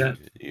 You bet.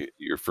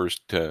 Your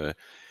first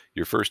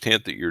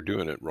hint that you're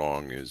doing it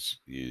wrong is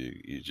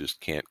you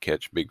just can't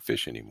catch big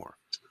fish anymore.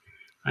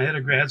 I had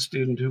a grad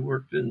student who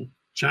worked in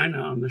China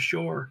on the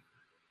shore,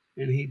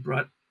 and he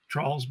brought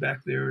trawls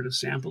back there to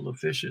sample the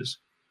fishes,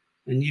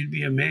 and you'd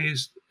be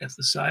amazed at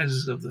the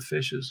sizes of the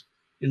fishes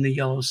in the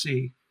Yellow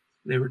Sea.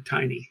 They were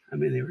tiny. I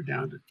mean, they were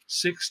down to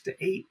 6 to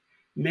 8,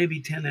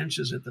 maybe 10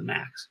 inches at the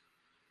max,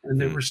 and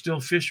there were still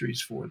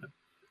fisheries for them.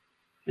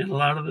 And a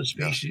lot of the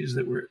species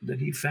that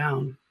he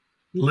found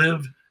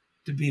lived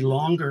to be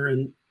longer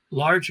and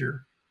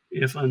larger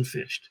if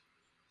unfished.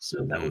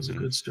 So that was a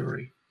good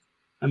story.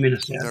 I mean, a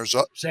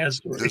sad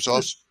story. There's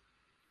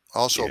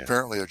also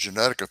apparently a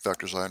genetic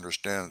effect, as I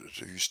understand it.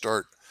 So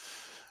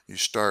you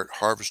start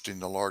harvesting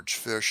the large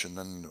fish, and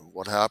then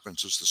what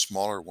happens is the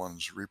smaller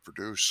ones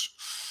reproduce,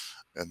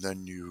 and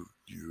then you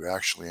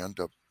actually end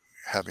up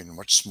having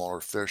much smaller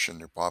fish in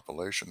your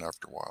population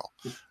after a while,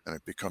 and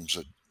it becomes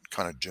a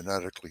kind of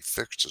genetically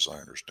fixed, as I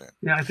understand.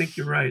 Yeah, I think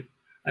you're right.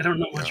 I don't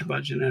know much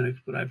about genetics,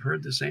 but I've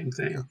heard the same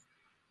thing.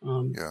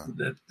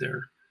 That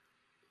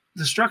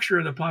the structure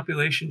of the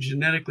population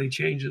genetically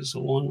changes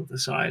along with the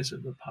size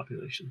of the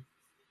population.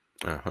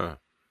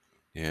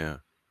 Yeah,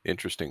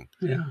 interesting.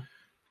 Yeah,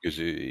 because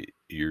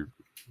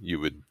you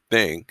would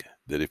think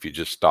that if you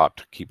just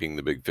stopped keeping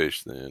the big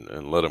fish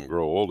and let them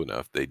grow old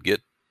enough, they'd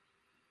get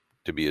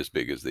to be as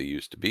big as they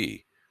used to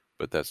be,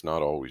 but that's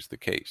not always the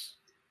case.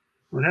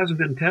 Well, it hasn't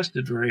been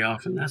tested very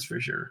often, that's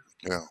for sure.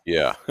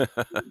 Yeah.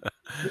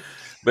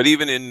 But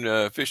even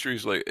in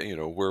fisheries like,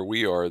 where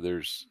we are,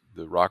 there's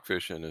the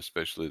rockfish and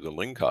especially the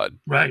lingcod.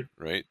 Right.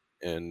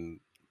 And,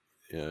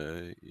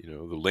 the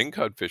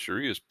lingcod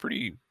fishery is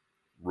pretty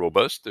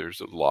robust.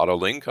 There's a lot of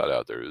lingcod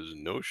out there. There's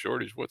no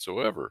shortage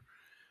whatsoever.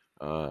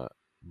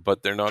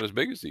 But they're not as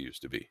big as they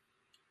used to be.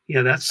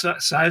 Yeah, that's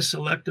size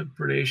selective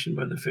predation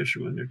by the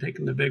fishermen. They're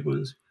taking the big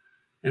ones,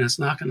 and it's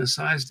knocking the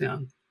size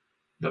down.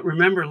 But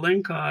remember,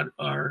 lingcod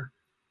are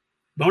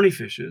bony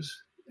fishes,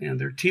 and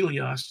they're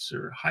teleosts,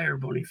 or higher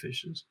bony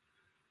fishes,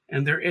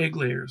 and they're egg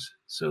layers.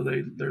 So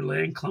they're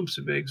laying clumps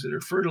of eggs that are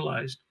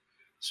fertilized.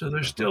 So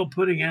they're still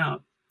putting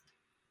out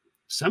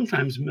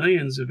sometimes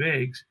millions of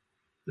eggs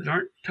that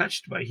aren't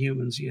touched by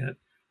humans yet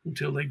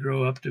until they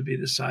grow up to be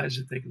the size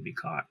that they can be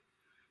caught.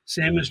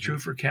 Same is true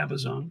for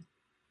cabezon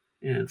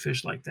and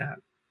fish like that.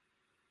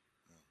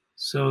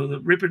 So the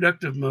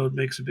reproductive mode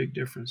makes a big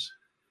difference.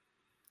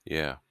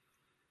 Yeah,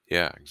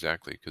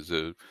 exactly. Because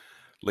the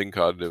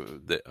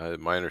lingcod,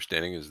 my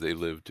understanding is they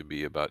live to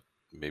be about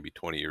maybe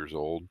 20 years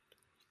old.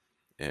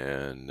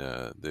 And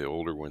the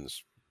older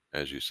ones,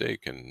 as you say,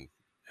 can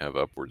have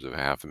upwards of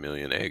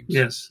 500,000 eggs.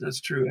 Yes,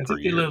 that's true.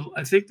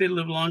 I think they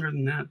live longer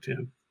than that,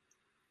 Tim.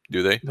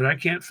 Do they? But I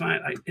can't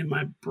find in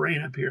my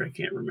brain up here. I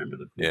can't remember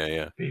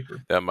the paper.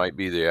 That might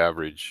be the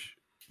average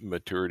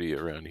maturity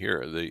around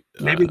here.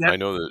 I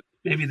know that.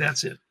 Maybe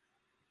that's it.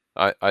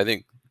 I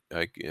think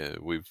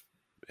we've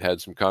had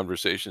some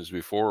conversations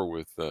before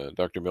with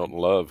Dr. Milton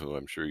Love, who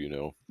I'm sure you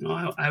know.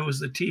 No, I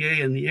was the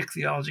TA in the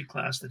ichthyology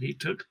class that he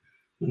took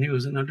when he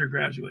was an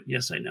undergraduate.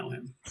 Yes, I know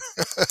him.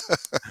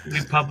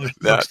 We published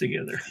books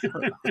together.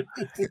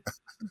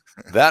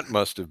 That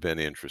must have been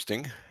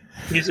interesting.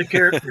 He's a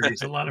character.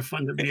 He's a lot of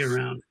fun to be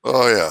around.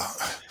 Oh, yeah.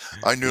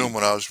 I knew him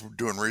when I was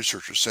doing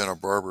research at Santa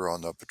Barbara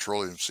on the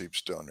petroleum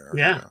seeps down there.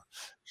 Yeah.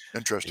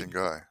 Interesting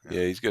guy.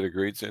 Yeah, he's got a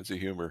great sense of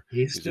humor.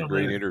 He's a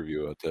great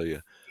interview, I'll tell you.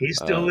 He's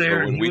still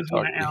there, and he was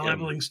one of Al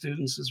Ebeling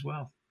students as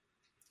well.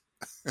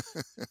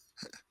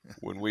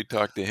 When we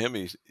talked to him,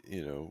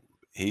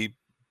 he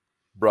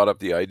brought up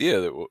the idea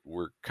that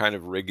we're kind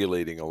of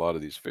regulating a lot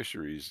of these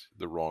fisheries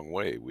the wrong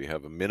way. We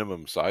have a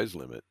minimum size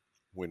limit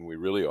when we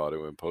really ought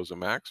to impose a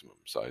maximum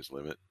size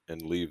limit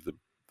and leave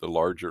the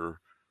larger,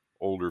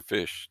 older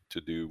fish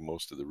to do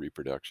most of the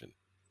reproduction.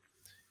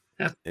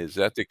 Is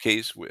that the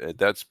case?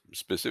 That's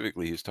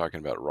specifically, he's talking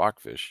about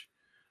rockfish,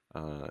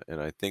 and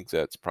I think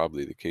that's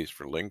probably the case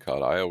for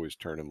lingcod. I always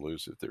turn them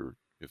loose if they're.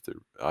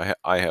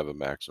 I have a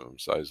maximum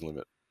size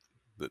limit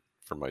that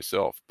for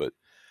myself, but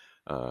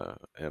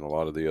and a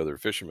lot of the other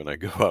fishermen I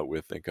go out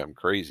with think I'm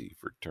crazy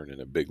for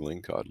turning a big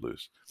lingcod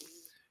loose.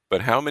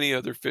 But how many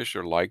other fish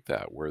are like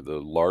that, where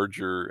the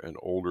larger and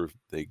older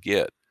they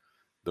get,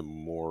 the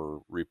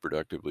more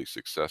reproductively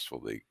successful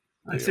they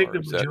I think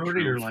the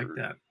majority are like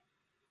that.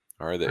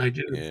 Are they? I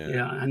do.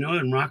 Yeah, I know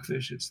in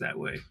rockfish it's that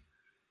way.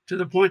 To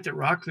the point that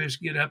rockfish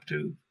get up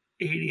to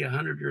 80,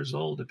 100 years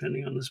old,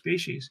 depending on the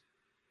species,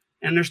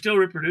 and they're still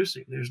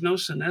reproducing. There's no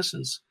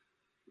senescence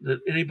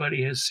that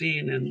anybody has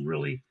seen and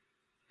really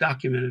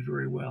documented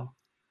very well.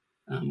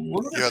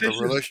 One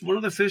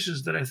of the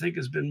fishes that I think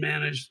has been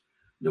managed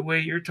the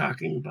way you're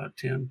talking about,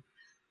 Tim,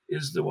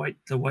 is the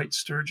white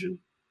sturgeon.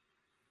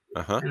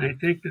 And I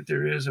think that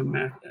there is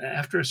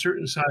after a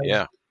certain size,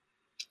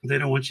 they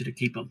don't want you to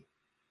keep them.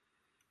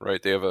 Right,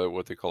 they have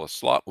what they call a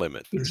slot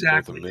limit.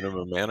 Exactly. Both a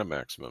minimum and a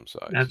maximum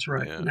size. That's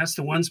right, and that's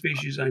the one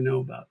species I know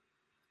about.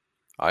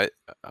 I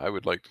I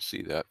would like to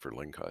see that for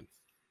lingcod.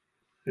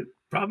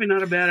 Probably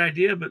not a bad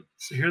idea, but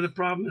here the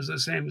problem is the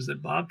same as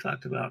that Bob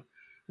talked about.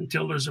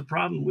 Until there's a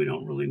problem, we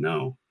don't really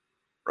know.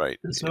 Right.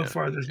 And so Yeah.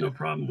 far, there's Yeah. no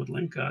problem with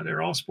lingcod.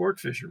 They're all sport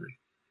fishery.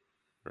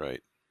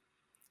 Right.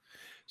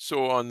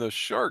 So on the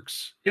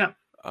sharks, Yeah,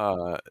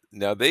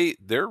 now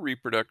their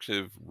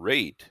reproductive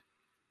rate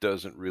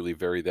doesn't really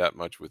vary that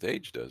much with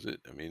age, does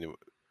it? I mean,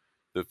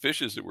 the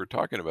fishes that we're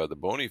talking about, the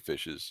bony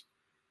fishes,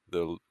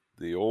 the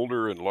the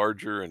older and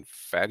larger and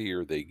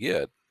fattier they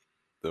get,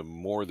 the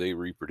more they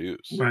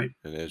reproduce. right.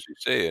 And as you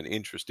say, an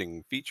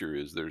interesting feature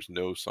is there's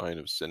no sign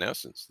of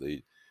senescence.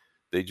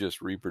 They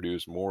just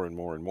reproduce more and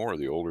more and more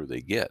the older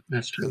they get.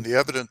 That's And true. the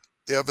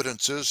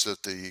evidence is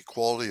that the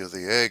quality of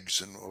the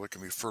eggs and what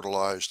can be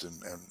fertilized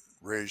and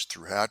raised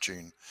through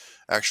hatching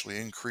actually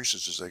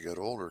increases as they get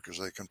older because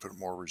they can put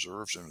more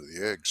reserves into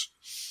the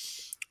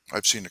eggs.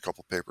 I've seen a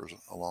couple papers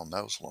along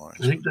those I lines.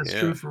 think that's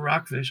Yeah. true for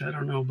rockfish. I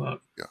don't know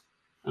about Yeah.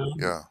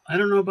 Yeah. I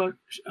don't know about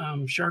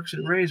sharks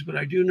and rays, but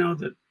I do know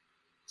that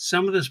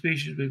some of the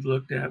species we've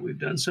looked at, we've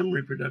done some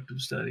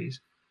reproductive studies,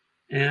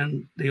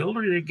 and the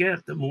older they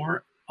get, the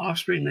more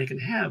offspring they can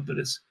have. But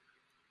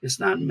it's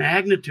not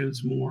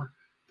magnitudes more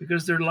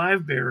because they're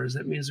live bearers.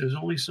 That means there's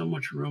only so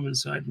much room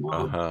inside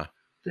mom Uh-huh.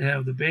 to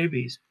have the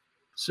babies.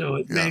 So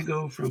it may Yeah.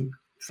 go from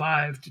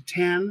 5 to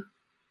 10,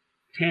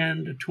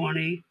 10 to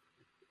 20,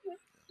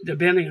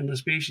 depending on the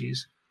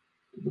species.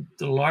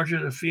 The larger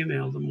the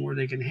female, the more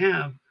they can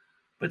have,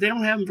 but they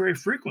don't have them very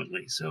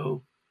frequently.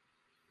 So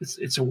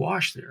it's a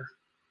wash there.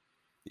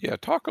 Yeah,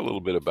 talk a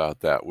little bit about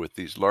that with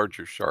these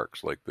larger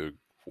sharks like the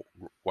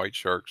white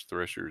sharks,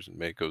 threshers, and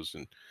makos,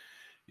 and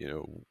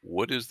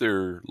what is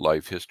their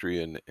life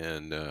history,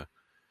 and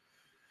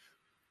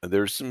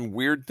there's some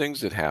weird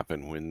things that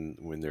happen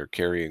when they're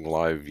carrying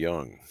live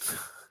young.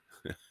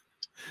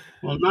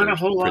 Well, There's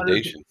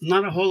predation.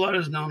 not a whole lot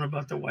is known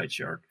about the white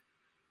shark.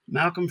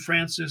 Malcolm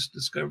Francis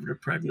discovered a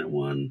pregnant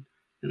one,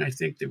 and I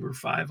think there were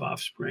 5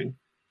 offspring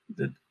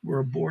that were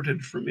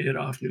aborted from it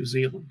off New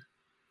Zealand.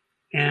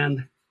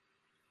 And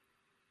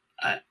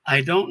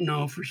I don't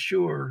know for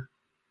sure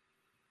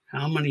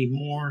how many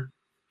more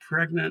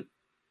pregnant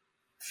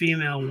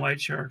female white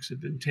sharks have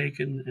been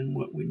taken and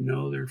what we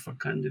know their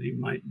fecundity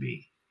might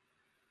be.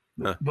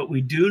 Huh. But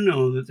we do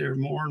know that there are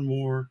more and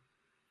more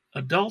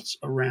adults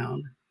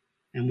around,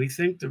 and we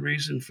think the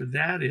reason for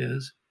that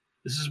is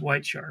this is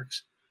white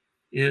sharks,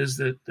 is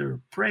that their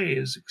prey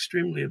is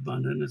extremely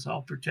abundant. It's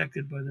all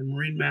protected by the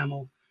Marine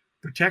Mammal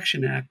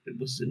Protection Act that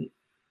was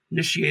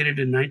initiated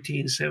in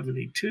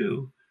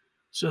 1972.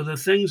 So the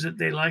things that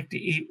they like to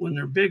eat when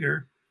they're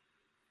bigger,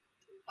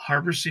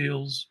 harbor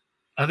seals,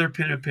 other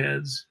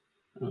pinnipeds,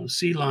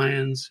 sea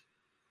lions,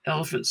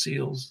 elephant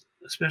seals,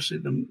 especially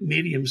the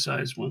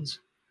medium-sized ones,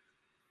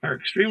 are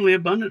extremely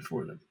abundant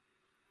for them.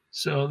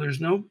 So there's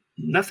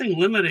nothing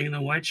limiting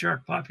the white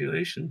shark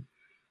population.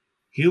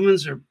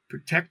 Humans are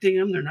protecting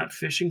them. They're not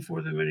fishing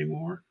for them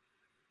anymore.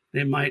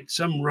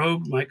 Some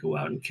rogue might go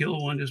out and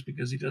kill one just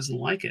because he doesn't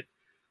like it,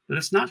 but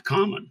it's not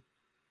common.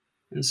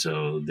 And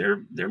so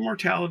their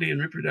mortality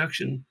and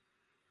reproduction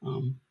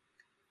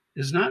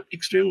is not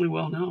extremely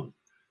well known.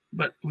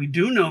 But we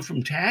do know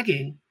from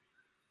tagging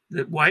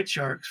that white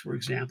sharks, for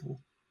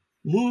example,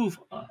 move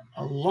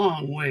a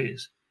long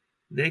ways.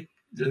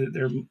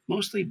 They're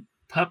mostly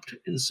pupped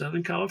in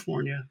Southern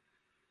California,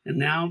 and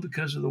now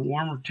because of the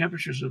warmer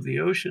temperatures of the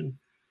ocean,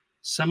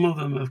 some of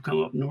them have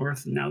come up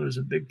north, and now there's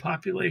a big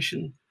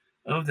population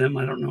of them.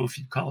 I don't know if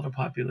you'd call it a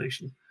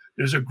population.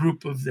 There's a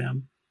group of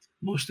them,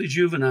 mostly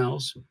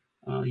juveniles,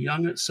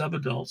 young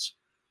subadults,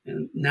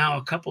 and now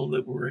a couple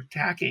that were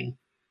attacking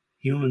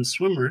human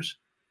swimmers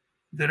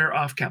that are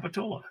off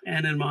Capitola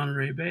and in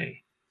Monterey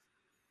Bay.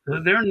 So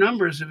their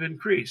numbers have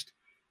increased.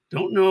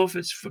 Don't know if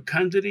it's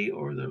fecundity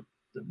or the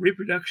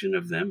reproduction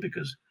of them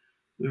because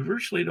we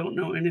virtually don't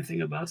know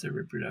anything about their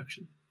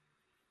reproduction.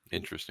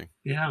 Interesting.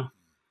 Yeah.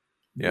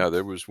 Yeah,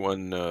 there was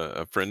one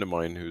a friend of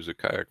mine who's a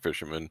kayak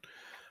fisherman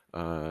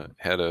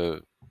had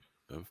a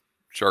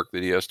shark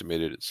that he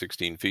estimated at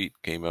 16 feet,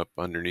 came up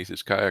underneath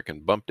his kayak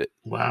and bumped it,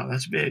 Wow,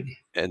 that's big.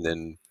 and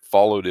then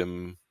followed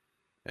him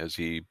as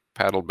he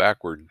paddled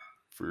backward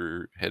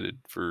headed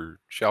for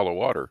shallow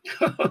water.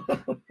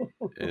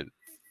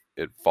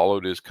 It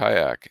followed his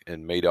kayak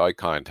and made eye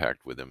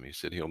contact with him. He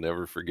said he'll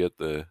never forget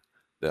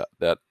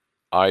that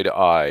eye to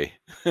eye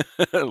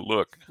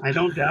look. I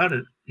don't doubt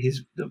it.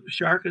 The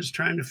shark is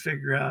trying to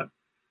figure out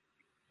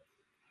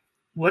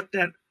what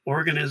that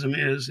organism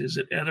is. Is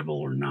it edible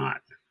or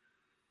not?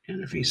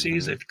 And if he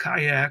sees a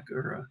kayak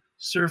or a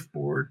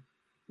surfboard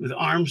with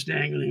arms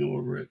dangling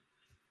over it,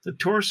 the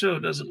torso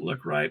doesn't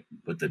look right,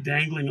 but the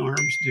dangling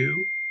arms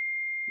do.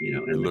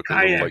 In the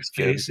kayak's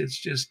case, it's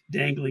just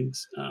dangling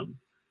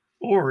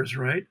oars,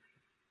 right?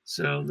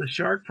 So the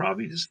shark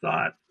probably just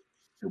thought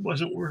it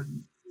wasn't worth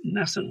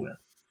messing with.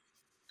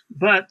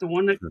 But the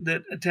one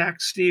that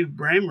attacked Steve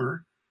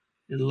Bramer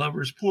in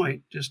Lover's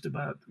Point just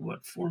about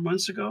 4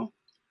 months ago,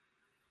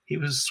 he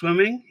was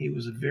swimming. He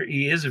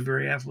is a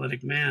very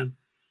athletic man,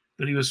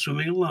 but he was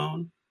swimming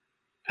alone,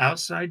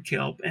 outside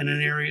kelp and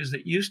in areas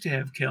that used to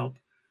have kelp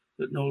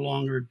that no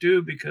longer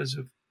do because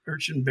of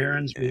urchin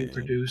barrens being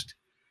produced,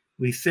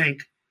 we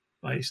think,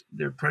 by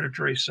their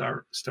predatory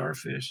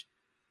starfish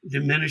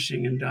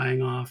diminishing and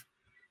dying off,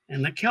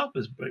 and the kelp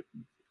has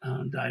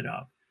died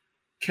off.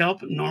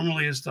 Kelp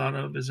normally is thought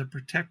of as a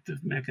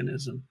protective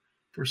mechanism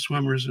for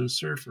swimmers and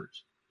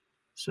surfers.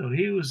 So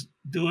he was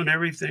doing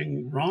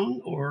everything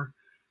wrong, or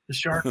the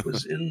shark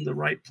was in the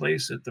right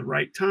place at the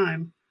right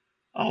time.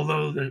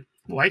 Although the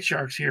white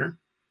sharks here,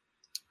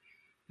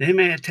 they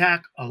may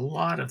attack a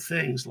lot of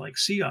things like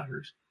sea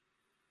otters,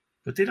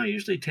 but they don't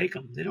usually take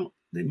them.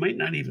 They might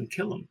not even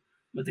kill them,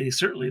 but they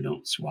certainly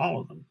don't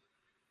swallow them.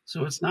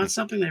 So it's not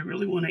something they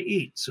really want to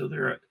eat. So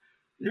they're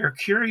a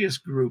curious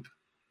group,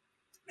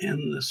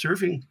 and the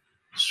surfing,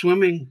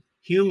 swimming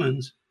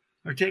humans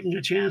are taking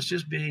a chance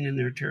just being in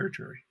their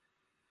territory.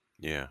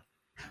 Yeah.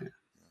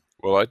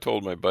 Well, I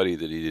told my buddy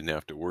that he didn't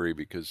have to worry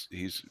because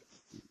he's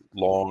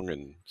long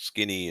and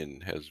skinny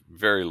and has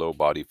very low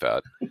body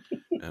fat.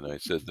 And I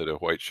said that a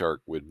white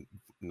shark would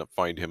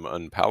find him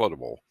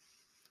unpalatable.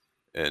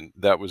 And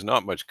that was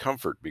not much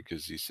comfort,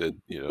 because he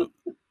said,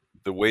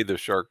 the way the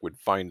shark would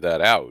find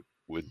that out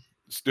would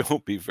still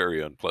be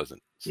very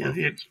unpleasant. So, yeah,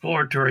 the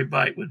exploratory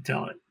bite would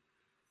tell it.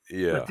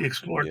 Yeah. But the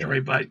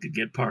exploratory bite could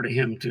get part of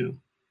him too.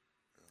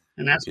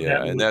 And that's what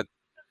happened.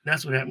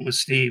 That's what happened with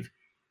Steve.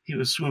 He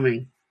was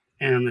swimming,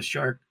 and the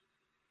shark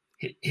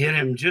hit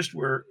him just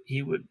where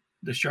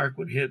the shark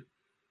would hit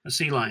a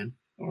sea lion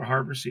or a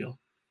harbor seal,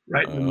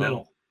 right in the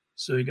middle.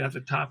 So he got the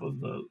top of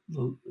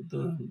the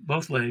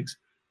both legs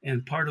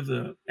and part of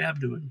the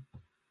abdomen,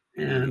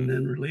 and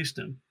then released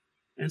him.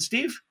 And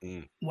Steve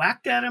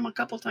whacked at him a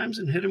couple times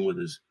and hit him with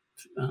his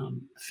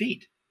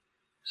feet.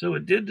 So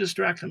it did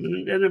distract him.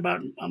 And then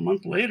about a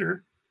month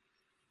later,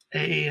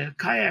 a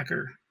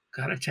kayaker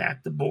got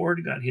attacked. The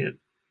board got hit.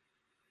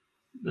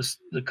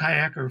 The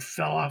kayaker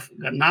fell off,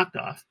 got knocked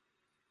off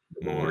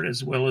the board,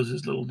 as well as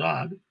his little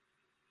dog.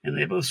 And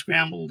they both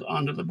scrambled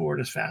onto the board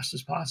as fast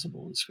as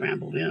possible and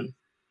scrambled in.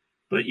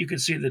 But you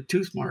could see the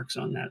tooth marks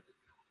on that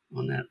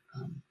not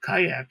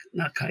kayak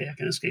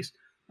in this case,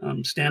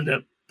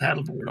 stand-up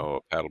paddleboard.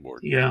 Oh, paddleboard.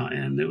 Yeah,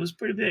 and it was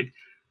pretty big.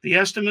 The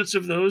estimates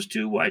of those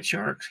two white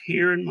sharks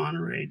here in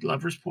Monterey,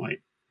 Lovers Point,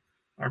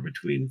 are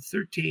between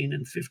 13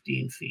 and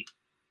 15 feet,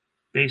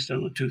 based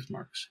on the tooth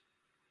marks.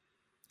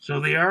 So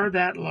they are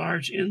that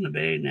large in the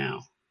bay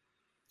now.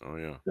 Oh,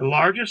 yeah. The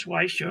largest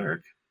white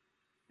shark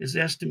is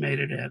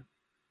estimated at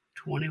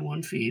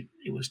 21 feet.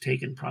 It was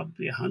taken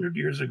probably 100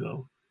 years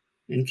ago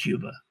in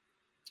Cuba.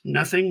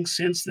 Nothing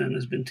since then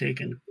has been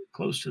taken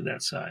close to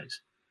that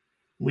size.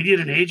 We did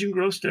an age and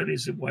growth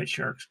studies of white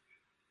sharks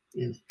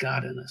in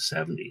the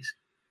 70s.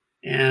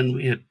 And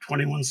we had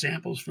 21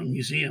 samples from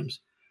museums.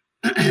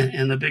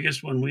 And the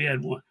biggest one we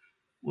had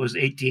was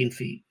 18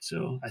 feet.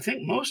 So I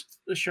think most of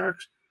the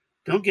sharks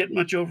don't get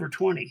much over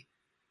 20.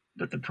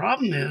 But the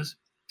problem is,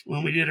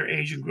 when we did our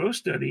age and growth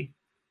study,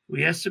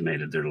 we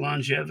estimated their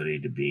longevity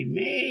to be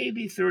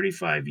maybe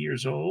 35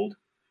 years old.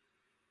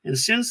 And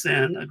since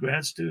then, a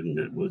grad student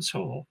at Woods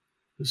Hole,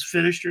 who's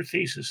finished her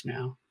thesis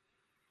now,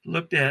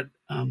 looked at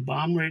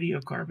bomb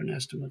radiocarbon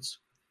estimates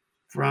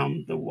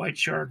from the white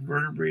shark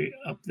vertebrae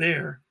up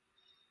there,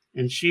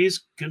 and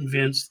she's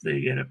convinced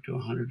they get up to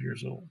 100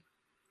 years old.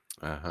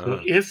 So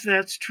if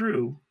that's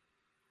true,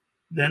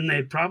 then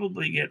they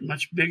probably get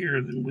much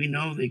bigger than we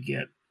know they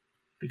get,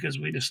 because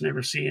we just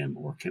never see them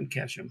or can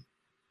catch them.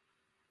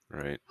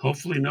 Right.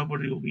 Hopefully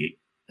nobody will be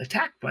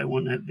attacked by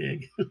one that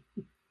big.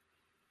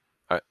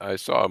 I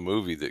saw a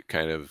movie that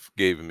kind of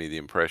gave me the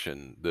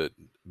impression that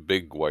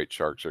big white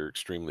sharks are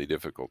extremely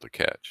difficult to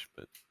catch,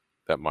 but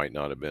that might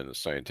not have been a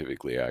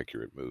scientifically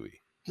accurate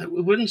movie. It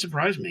wouldn't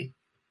surprise me.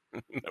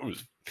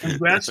 And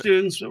grad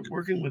students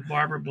working with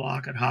Barbara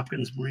Block at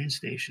Hopkins Marine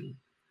Station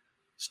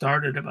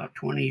started about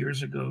 20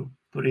 years ago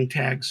putting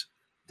tags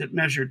that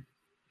measured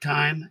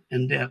time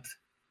and depth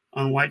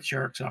on white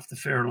sharks off the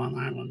Farallon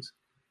Islands.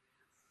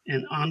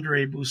 And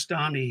Andre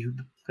Bustani, who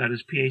got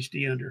his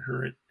PhD under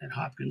her at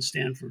Hopkins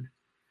Stanford,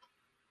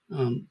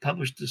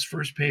 published his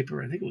first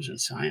paper, I think it was in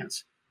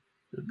Science,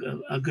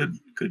 a good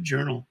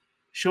journal,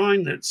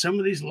 showing that some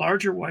of these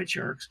larger white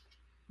sharks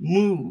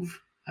move.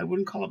 I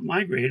wouldn't call it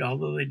migrate,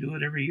 although they do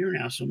it every year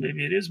now, so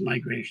maybe it is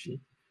migration,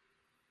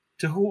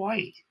 to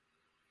Hawaii.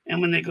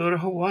 And when they go to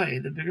Hawaii,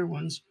 the bigger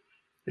ones,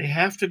 they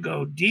have to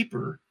go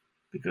deeper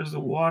because the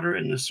water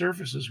and the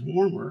surface is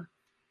warmer,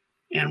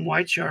 and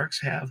white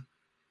sharks have a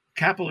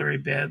capillary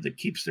bed that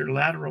keeps their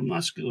lateral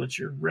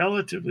musculature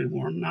relatively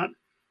warm, not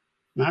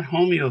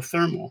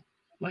homeothermal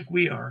like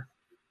we are,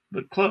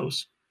 but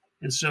close.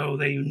 And so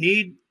they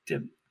need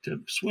to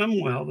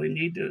swim well, they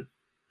need to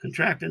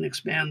contract and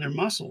expand their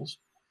muscles,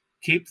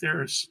 keep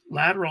their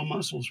lateral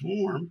muscles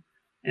warm.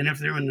 And if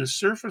they're in the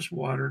surface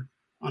water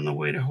on the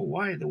way to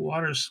Hawaii, the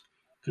water's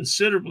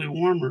considerably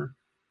warmer,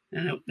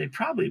 and they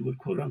probably would,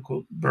 quote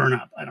unquote, burn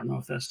up. I don't know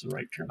if that's the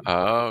right term.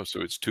 Oh,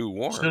 so it's too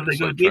warm. So they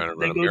go deep.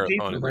 They go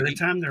deeper. By the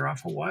time they're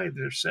off Hawaii,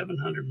 there's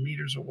 700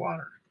 meters of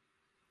water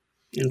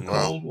in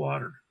cold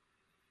water.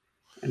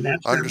 And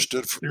that's I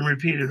understood. been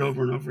repeated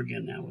over and over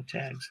again now with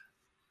tags.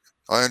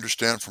 I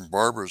understand from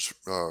Barbara's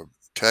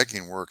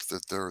tagging work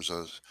that there's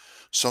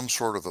some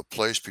sort of a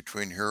place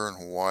between here and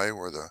Hawaii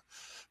where the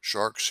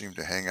sharks seem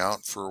to hang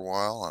out for a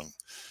while, and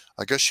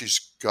I guess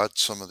she's got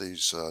some of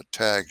these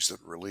tags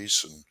that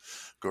release and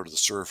go to the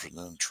surface and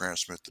then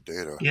transmit the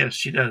data. Yes,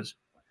 she does,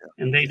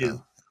 and they Yeah.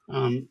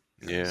 do.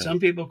 Yeah. Some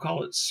people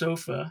call it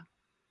SOFA,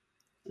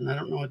 and I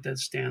don't know what that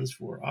stands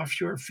for.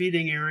 Offshore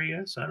feeding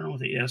area. So I don't know what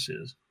the S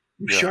is.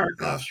 Yeah, Shark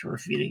yeah. offshore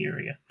feeding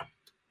area,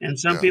 and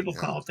some Yeah, people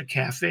yeah. call it the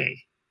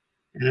cafe,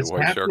 and The it's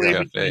White Shark halfway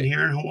Cafe. between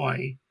here and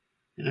Hawaii,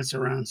 and it's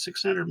around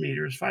 600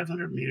 meters,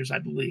 500 meters, I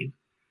believe,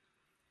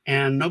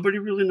 and nobody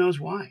really knows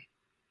why.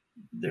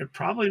 They're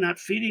probably not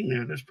feeding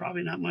there. There's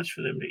probably not much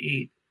for them to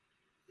eat.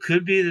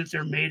 Could be that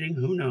they're mating.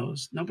 Who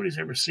knows? Nobody's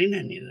ever seen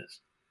any of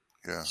this.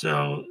 Yeah.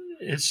 So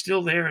it's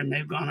still there, and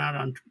they've gone out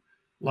on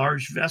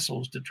large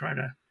vessels to try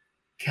to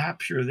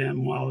capture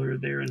them while they're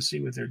there and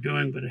see what they're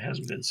doing, but it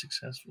hasn't been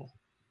successful.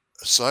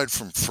 Aside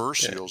from fur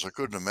seals, I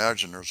couldn't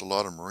imagine there's a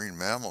lot of marine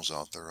mammals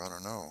out there. I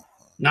don't know.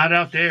 Not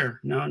out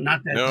there. No,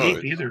 not that No,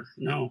 deep either.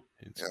 No.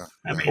 It's Yeah.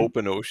 I mean,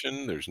 open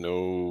ocean. There's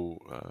no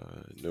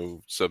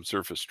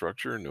subsurface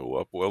structure, no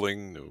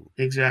upwelling, no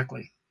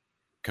exactly.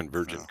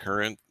 convergent Yeah.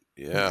 current.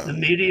 Yeah. The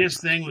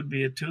meatiest thing would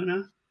be a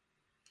tuna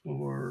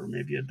or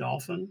maybe a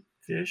dolphin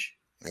fish.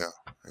 Yeah.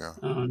 Yeah.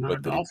 Not a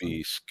But they'd dolphin.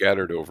 be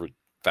scattered over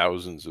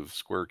thousands of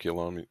square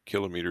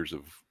kilometers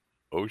of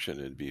ocean.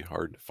 It'd be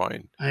hard to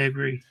find. I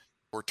agree.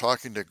 We're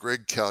talking to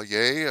Greg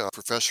Callier,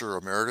 Professor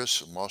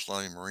Emeritus at Moss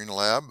Landing Marine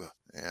Lab,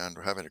 and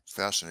we're having a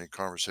fascinating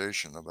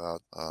conversation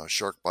about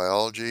shark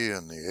biology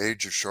and the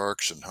age of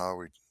sharks and how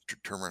we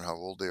determine how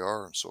old they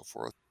are and so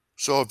forth.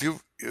 So,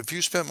 if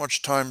you spent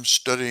much time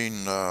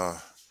studying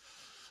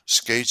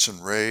skates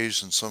and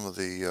rays and some of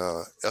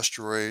the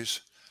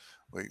estuaries,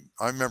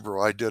 I remember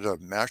I did a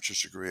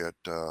master's degree at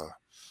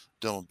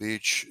Dillon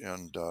Beach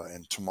and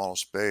in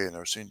Tomales Bay, and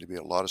there seemed to be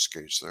a lot of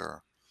skates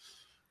there.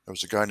 There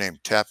was a guy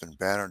named Tappan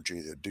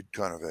Banerjee that did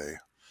kind of a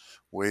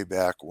way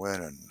back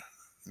when in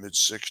mid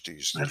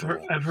 '60s. I've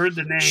heard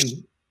the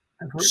name.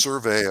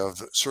 Survey of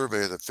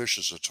the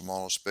fishes of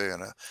Tomales Bay,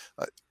 and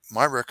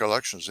my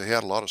recollection is they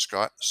had a lot of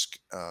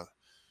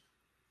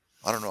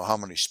I don't know how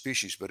many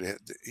species, but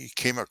he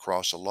came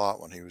across a lot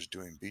when he was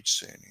doing beach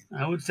seining.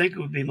 I would think it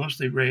would be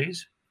mostly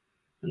rays,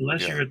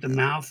 unless you're at the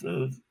mouth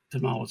of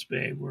Tomales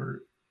Bay,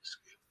 where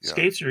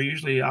skates are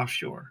usually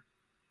offshore.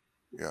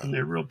 Yeah. And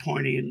they're real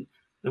pointy. And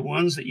the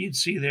ones that you'd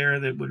see there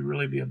that would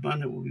really be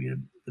abundant would be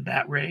the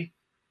bat ray,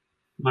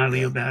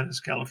 Myleobatus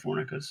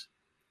californicus.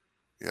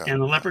 Yeah.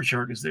 And the leopard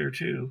shark is there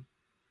too.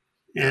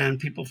 And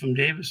people from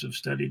Davis have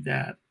studied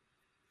that.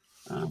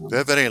 Do they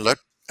have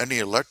any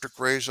electric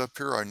rays up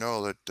here? I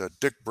know that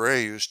Dick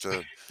Bray used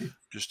to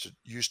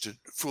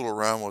fool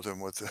around with them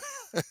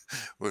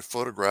with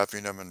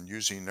photographing them and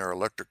using their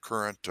electric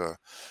current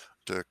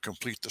to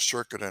complete the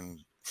circuit and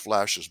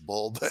flash his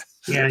bulb.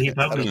 Yeah, he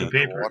published a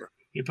paper. Water.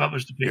 He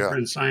published a paper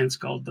in Science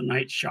called "The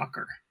Night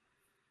Shocker."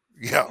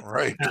 Yeah,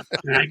 right.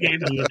 And I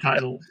gave him the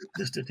title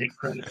just to take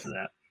credit for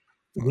that.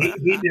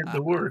 He did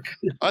the work.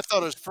 I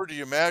thought it was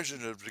pretty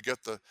imaginative to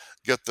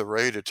get the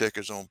ray to take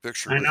his own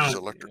picture with his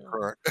electric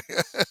current.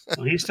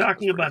 Well, he's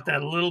talking about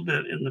that a little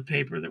bit in the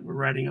paper that we're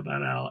writing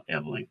about Al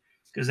Eveling,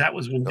 because that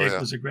was when Dick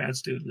was a grad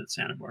student at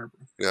Santa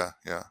Barbara.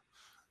 Yeah.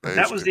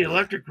 That was the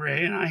electric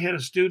ray, and I had a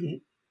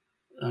student,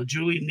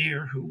 Julie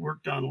Neer, who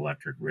worked on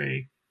electric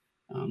ray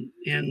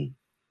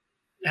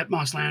at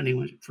Moss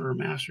Landing for her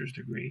master's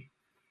degree.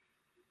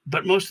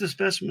 But most of the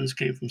specimens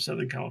came from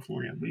Southern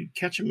California. We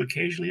catch them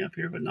occasionally up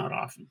here, but not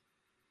often.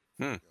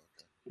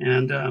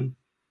 And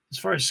as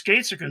far as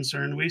skates are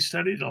concerned, we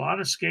studied a lot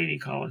of skate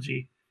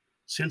ecology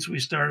since we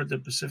started the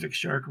Pacific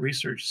Shark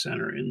Research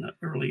Center in the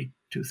early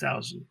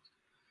 2000s.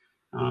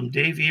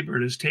 Dave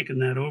Ebert has taken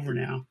that over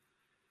now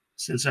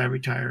since I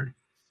retired.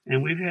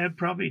 And we've had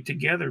probably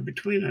together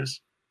between us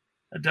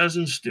a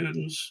dozen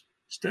students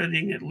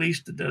studying at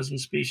least a dozen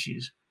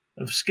species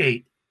of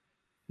skate,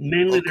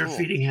 mainly their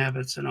feeding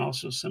habits and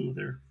also some of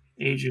their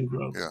age and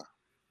growth.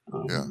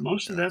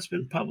 Most of that's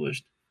been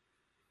published,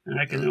 and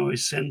I can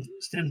always send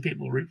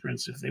people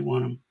reprints if they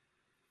want them.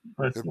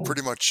 But they're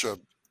pretty much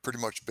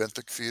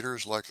benthic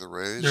feeders like the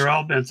rays. They're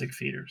all benthic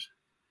feeders.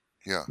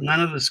 Yeah.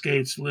 None of the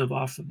skates live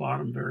off the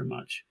bottom very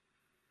much,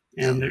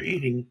 and they're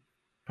eating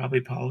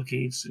probably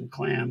polychaetes and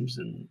clams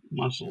and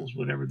mussels,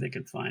 whatever they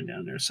can find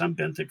down there. Some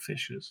benthic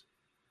fishes.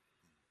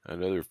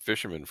 Another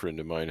fisherman friend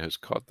of mine has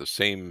caught the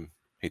same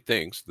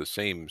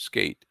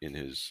skate in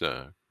his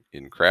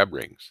in crab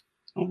rings.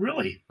 Oh,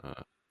 really?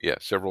 Yeah,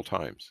 several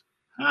times.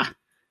 Huh.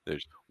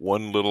 There's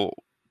one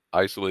little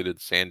isolated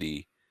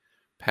sandy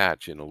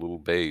patch in a little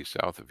bay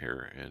south of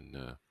here,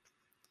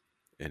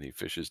 and he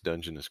fishes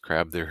Dungeness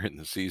crab there in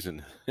the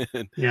season.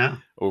 Yeah.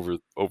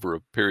 Over a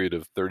period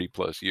of 30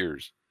 plus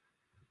years,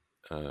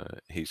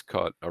 he's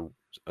caught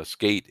a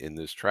skate in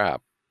this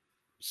trap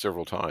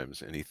several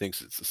times, and he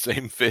thinks it's the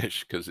same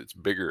fish because it's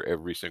bigger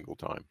every single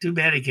time. Too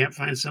bad he can't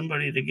find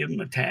somebody to give him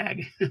a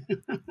tag.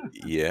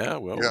 Yeah,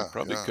 well, we Yeah,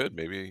 probably yeah. could.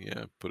 Maybe,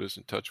 yeah, put us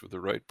in touch with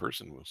the right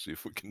person. We'll see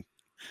if we can,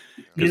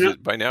 You because know,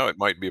 by now it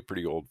might be a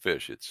pretty old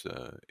fish. It's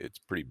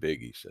pretty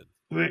big, he said.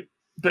 right?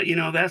 But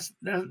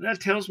that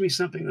tells me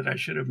something that I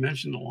should have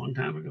mentioned a long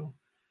time ago.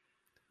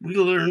 We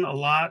learn a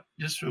lot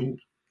just from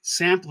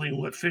sampling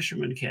what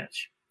fishermen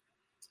catch.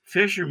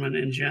 Fishermen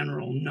in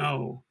general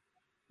know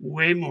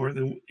way more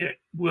than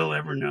we'll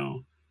ever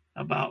know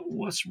about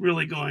what's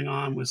really going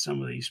on with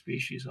some of these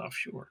species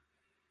offshore.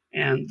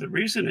 And the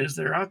reason is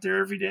they're out there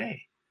every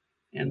day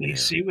and they Yeah.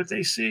 see what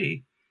they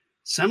see.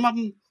 Some of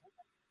them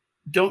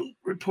don't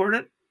report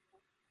it,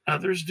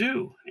 others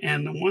do.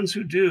 And the ones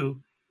who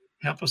do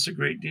help us a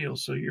great deal.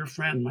 So your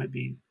friend might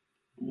be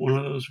one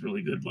of those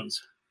really good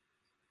ones.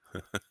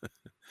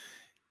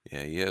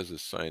 Yeah, he has a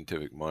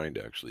scientific mind,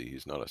 actually.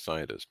 He's not a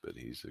scientist, but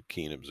he's a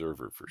keen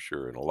observer for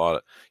sure.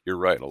 And you're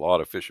right, a lot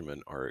of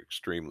fishermen are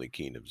extremely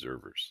keen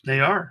observers.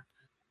 They are.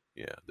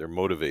 Yeah, they're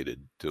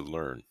motivated to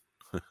learn.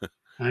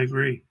 I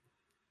agree.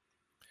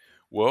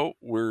 Well,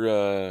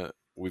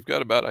 we've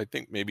got about, I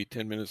think, maybe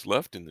 10 minutes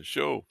left in the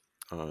show.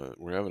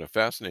 We're having a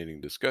fascinating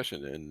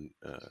discussion and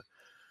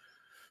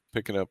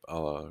picking up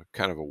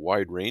kind of a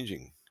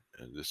wide-ranging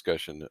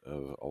discussion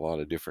of a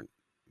lot of different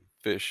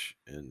fish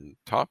and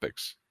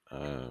topics.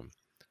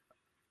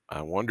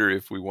 I wonder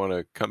if we want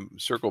to come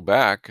circle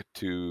back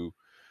to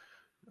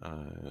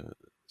uh,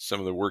 some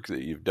of the work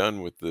that you've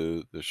done with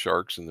the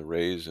sharks and the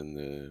rays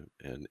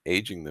and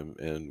aging them,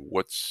 and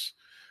what's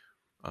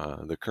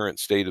the current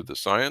state of the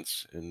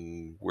science,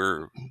 and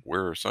where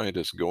are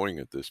scientists going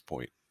at this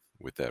point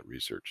with that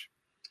research?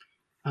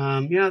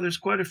 Yeah, there's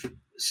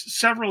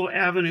several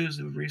avenues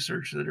of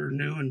research that are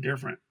new and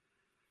different.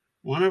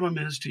 One of them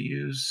is to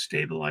use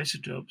stable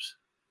isotopes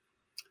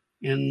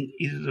in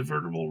either the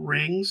vertebral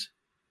rings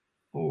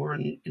or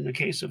in the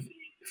case of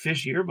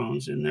fish ear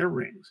bones in their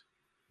rings.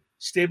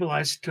 Stable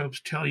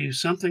isotopes tell you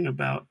something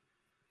about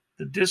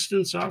the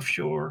distance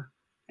offshore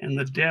and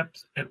the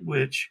depth at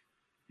which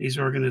these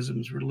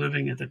organisms were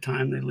living at the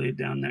time they laid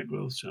down that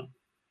growth zone.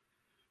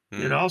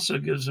 It also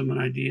gives them an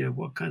idea of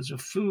what kinds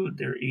of food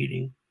they're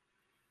eating.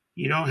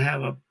 You don't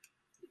have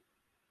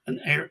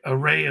an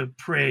array of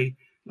prey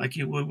like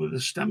you would with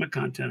a stomach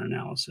content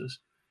analysis,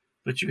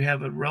 but you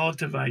have a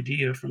relative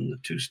idea from the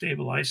two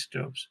stable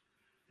isotopes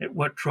at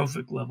what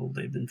trophic level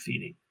they've been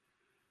feeding.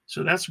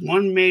 So that's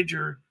one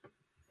major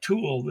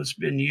tool that's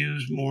been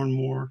used more and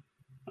more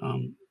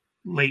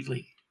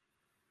lately.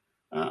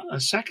 A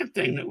second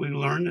thing that we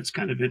learned that's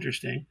kind of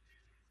interesting,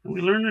 and we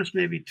learned this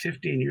maybe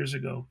 15 years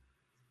ago,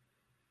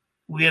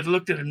 we had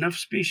looked at enough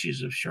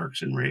species of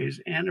sharks and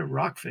rays and of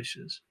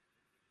rockfishes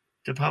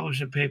to publish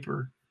a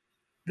paper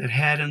that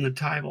had in the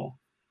title,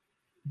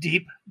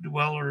 Deep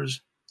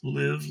Dwellers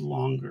Live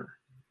Longer.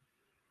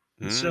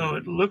 And so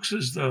it looks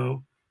as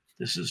though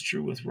this is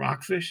true with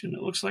rockfish, and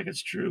it looks like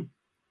it's true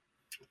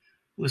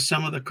with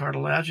some of the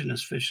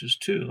cartilaginous fishes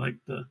too, like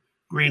the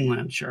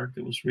Greenland shark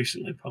that was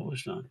recently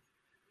published on.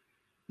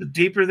 The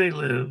deeper they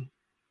live,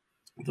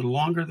 the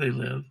longer they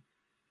live,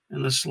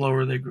 and the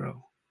slower they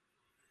grow.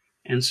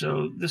 And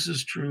so this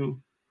is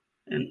true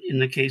in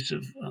the case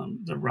of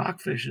the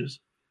rockfishes,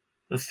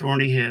 the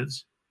thorny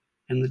heads,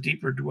 and the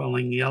deeper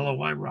dwelling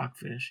yellow eye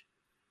rockfish,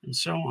 and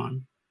so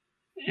on.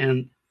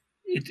 And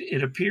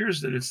it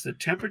appears that it's the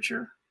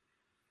temperature,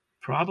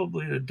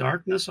 probably the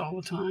darkness all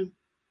the time,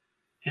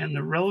 and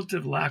the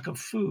relative lack of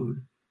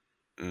food.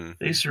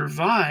 They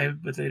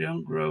survive, but they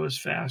don't grow as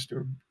fast,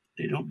 or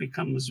they don't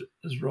become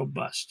as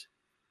robust.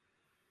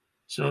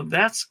 So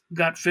that's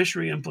got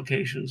fishery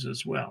implications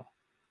as well.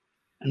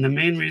 And the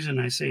main reason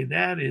I say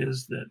that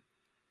is that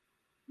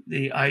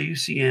the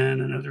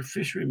IUCN and other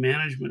fishery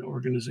management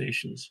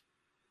organizations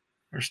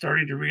are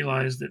starting to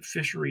realize that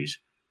fisheries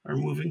are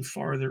moving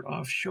farther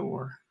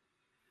offshore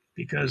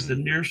because the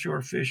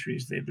nearshore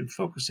fisheries they've been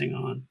focusing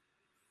on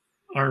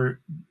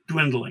are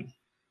dwindling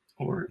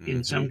or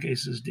in some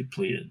cases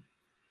depleted.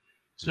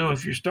 So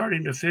if you're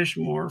starting to fish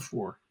more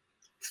for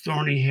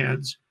thorny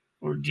heads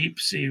or deep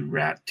sea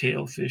rat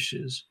tail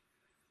fishes,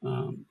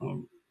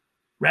 or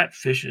rat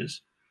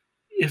fishes,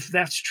 if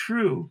that's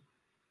true,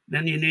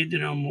 then you need to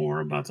know more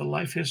about the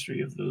life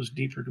history of those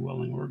deeper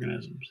dwelling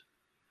organisms.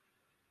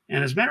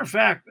 And as a matter of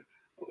fact,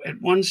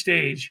 at one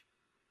stage,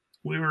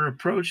 we were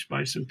approached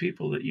by some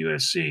people at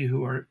USC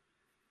who are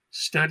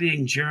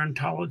studying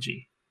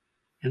gerontology,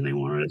 and they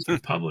wanted us to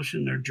publish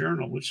in their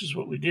journal, which is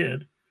what we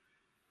did.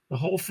 The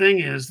whole thing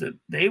is that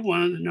they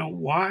wanted to know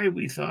why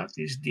we thought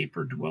these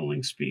deeper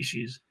dwelling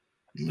species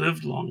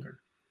lived longer.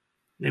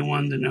 They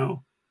wanted to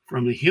know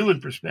from the human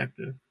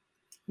perspective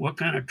what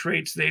kind of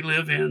traits they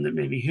live in that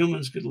maybe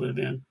humans could live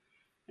in.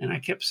 And I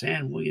kept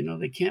saying, well,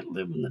 they can't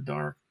live in the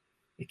dark.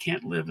 They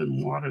can't live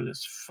in water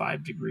that's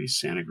 5 degrees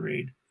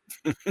centigrade.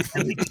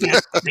 And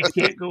they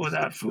can't go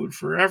without food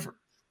forever.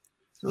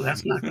 So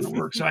that's not going to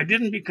work. So I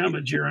didn't become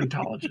a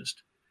gerontologist,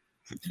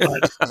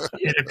 but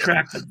it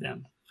attracted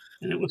them.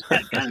 And it was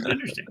kind of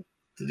interesting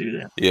to do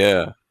that.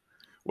 Yeah.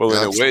 Well, in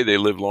Yeah, a way, they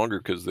live longer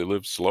because they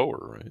live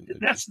slower, right?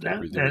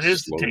 Everything That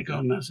is the slowed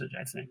take-home down. message,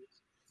 I think.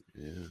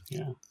 Yeah.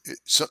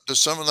 Yeah. Does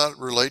some of that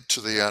relate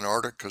to the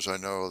Antarctic? Because I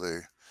know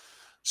the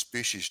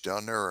species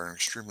down there are in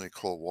extremely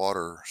cold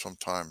water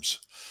sometimes,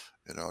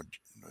 you know,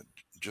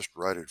 just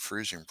right at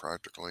freezing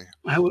practically,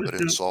 I would but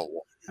in assume salt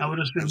I would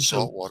in assume so.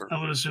 salt water. I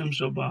would assume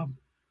so, Bob,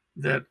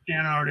 that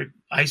Antarctic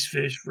ice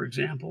fish, for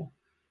example,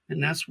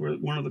 and that's where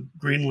one of the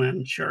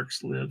Greenland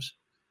sharks lives.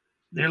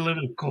 They live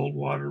in cold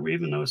water,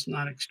 even though it's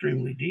not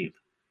extremely deep,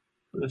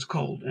 but it's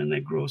cold and they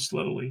grow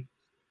slowly.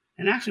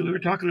 And actually, we were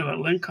talking about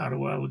lingcod a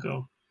while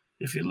ago.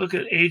 If you look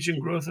at age and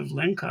growth of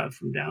lingcod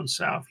from down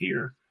south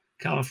here,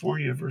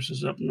 California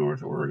versus up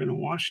north, Oregon and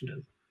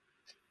Washington,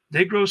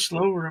 they grow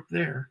slower up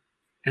there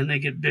and they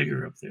get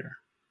bigger up there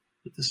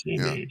at the same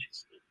Yeah, age.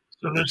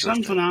 So there's some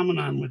interesting.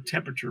 phenomenon with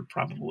temperature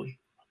probably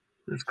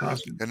that's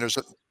causing.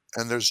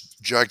 And there's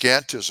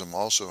gigantism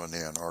also in the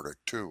Antarctic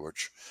too,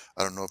 which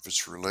I don't know if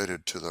it's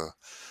related to the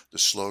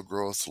slow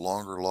growth,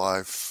 longer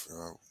life,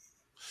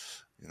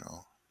 you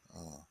know,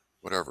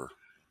 whatever.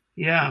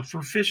 Yeah,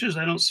 for fishes,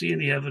 I don't see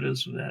any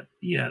evidence of that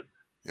yet.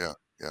 Yeah,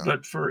 yeah,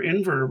 But for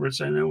invertebrates,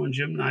 I know when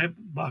Jim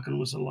Nybakken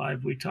was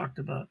alive, we talked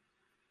about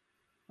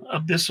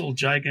abyssal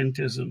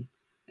gigantism,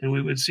 and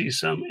we would see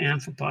some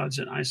amphipods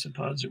and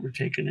isopods that were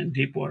taken in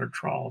deep water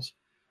trawls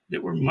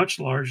that were much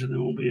larger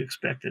than what we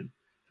expected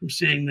from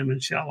seeing them in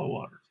shallow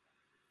water.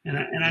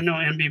 And I know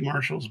N.B.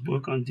 Marshall's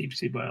book on deep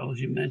sea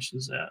biology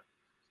mentions that.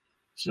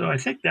 So I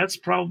think that's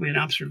probably an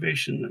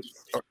observation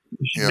that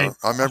we should yeah. make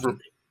often.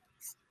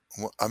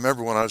 I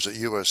remember when I was at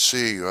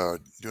USC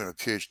doing a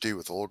PhD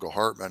with Olga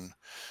Hartman.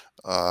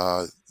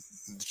 Uh,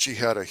 she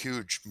had a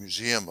huge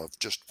museum of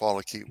just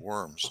polychaete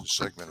worms,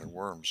 segmented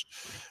worms,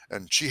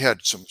 and she had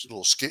some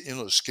little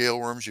scale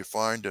worms you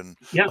find in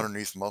Yeah.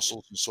 underneath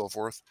mussels and so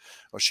forth.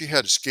 Well, she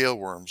had scale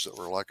worms that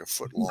were like a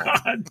foot long.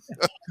 God.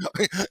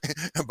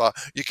 About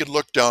you could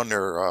look down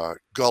their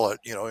gullet,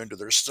 into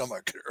their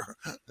stomach.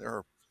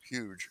 They're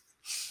huge.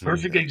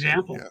 Perfect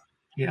example.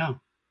 Yeah,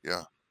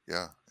 Yeah.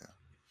 yeah.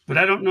 But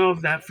I don't know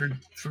if that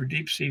for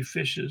deep sea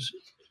fishes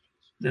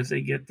that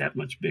they get that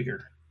much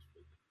bigger.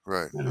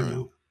 Right. I don't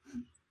know.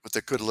 But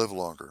they could live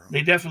longer.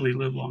 They definitely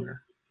live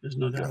longer. There's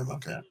no doubt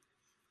about that.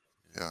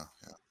 Yeah.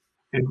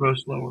 And grow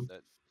slower.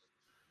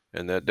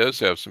 And that does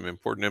have some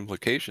important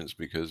implications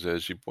because,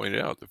 as you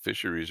pointed out, the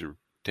fisheries are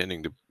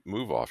tending to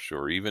move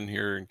offshore. Even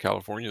here in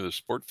California, the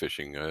sport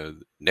fishing,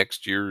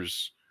 next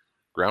year's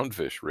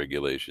groundfish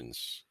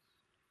regulations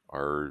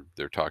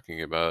they're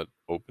talking about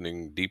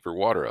opening deeper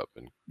water up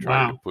and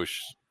trying to push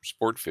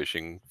sport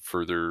fishing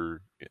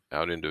further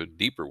out into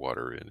deeper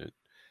water. And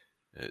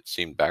it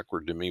seemed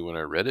backward to me when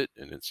I read it,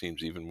 and it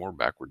seems even more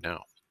backward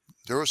now.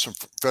 There were some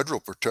federal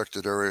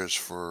protected areas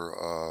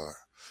for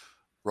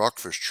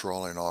rockfish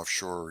trawling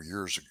offshore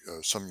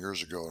some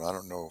years ago, and I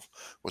don't know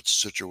what the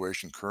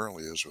situation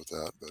currently is with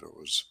that, but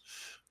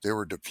they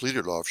were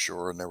depleted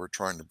offshore, and they were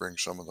trying to bring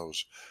some of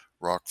those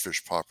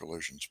rockfish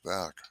populations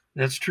back.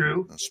 That's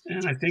true,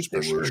 and I think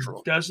there were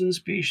a dozen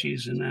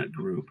species in that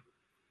group.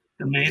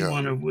 The main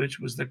one of which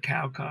was the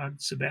cowcod,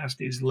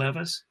 Sebastes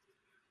levis,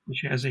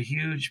 which had a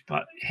huge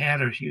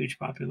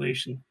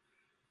population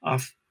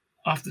off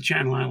the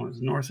Channel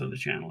Islands, north of the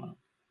Channel Islands.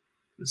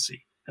 Let's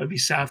see, that would be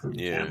south of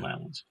the Channel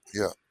Islands.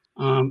 Yeah.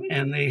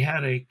 And they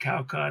had a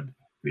cowcod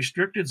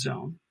restricted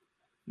zone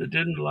that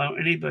didn't allow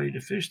anybody to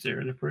fish there.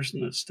 And the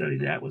person that studied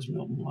that was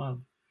Milton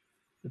Love,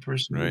 the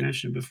person we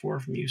mentioned before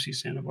from UC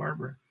Santa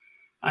Barbara.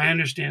 I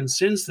understand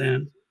since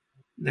then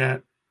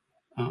that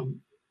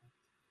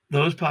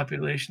those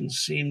populations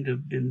seem to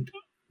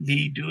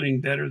be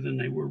doing better than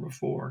they were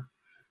before,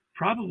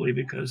 probably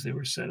because they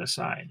were set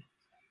aside.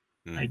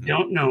 Mm-hmm. I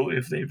don't know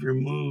if they've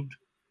removed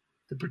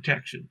the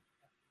protection.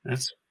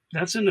 That's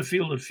in the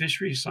field of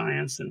fishery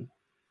science, and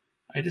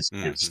I just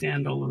can't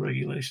stand all the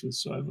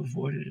regulations, so I've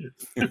avoided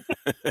it.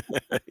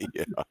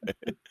 Yeah,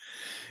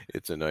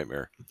 it's a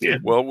nightmare. Yeah.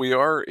 Well, we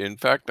are, in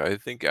fact, I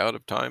think, out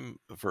of time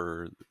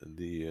for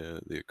the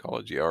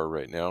Ecology Hour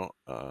right now.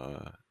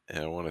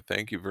 And I want to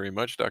thank you very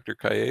much, Dr.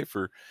 Kaye,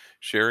 for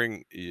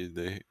sharing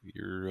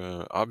your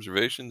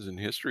observations and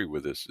history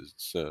with us.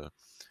 It's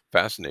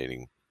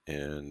fascinating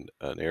and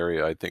an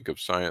area, I think, of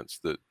science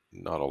that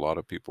not a lot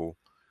of people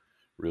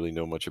really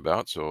know much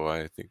about. So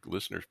I think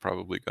listeners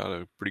probably got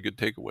a pretty good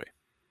takeaway.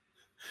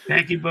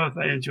 Thank you both.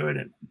 I enjoyed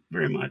it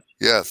very much.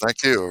 Yeah,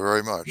 thank you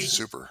very much. Yeah.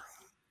 Super.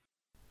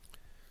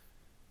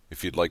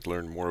 If you'd like to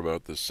learn more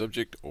about this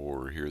subject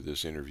or hear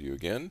this interview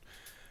again,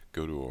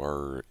 go to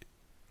our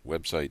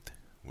website,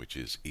 which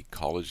is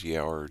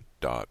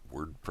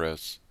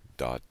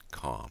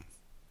ecologyhour.wordpress.com.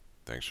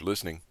 Thanks for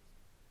listening.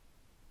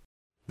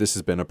 This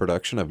has been a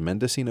production of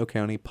Mendocino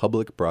County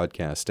Public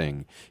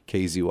Broadcasting,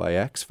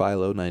 KZYX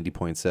Philo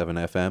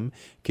 90.7 FM,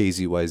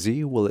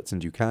 KZYZ Willits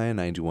and Ukiah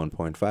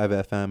 91.5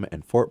 FM,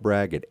 and Fort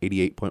Bragg at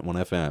 88.1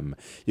 FM.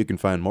 You can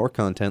find more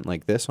content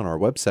like this on our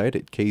website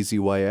at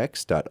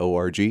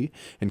kzyx.org,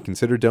 and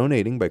consider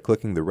donating by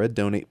clicking the red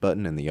donate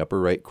button in the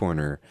upper right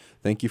corner.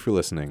 Thank you for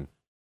listening.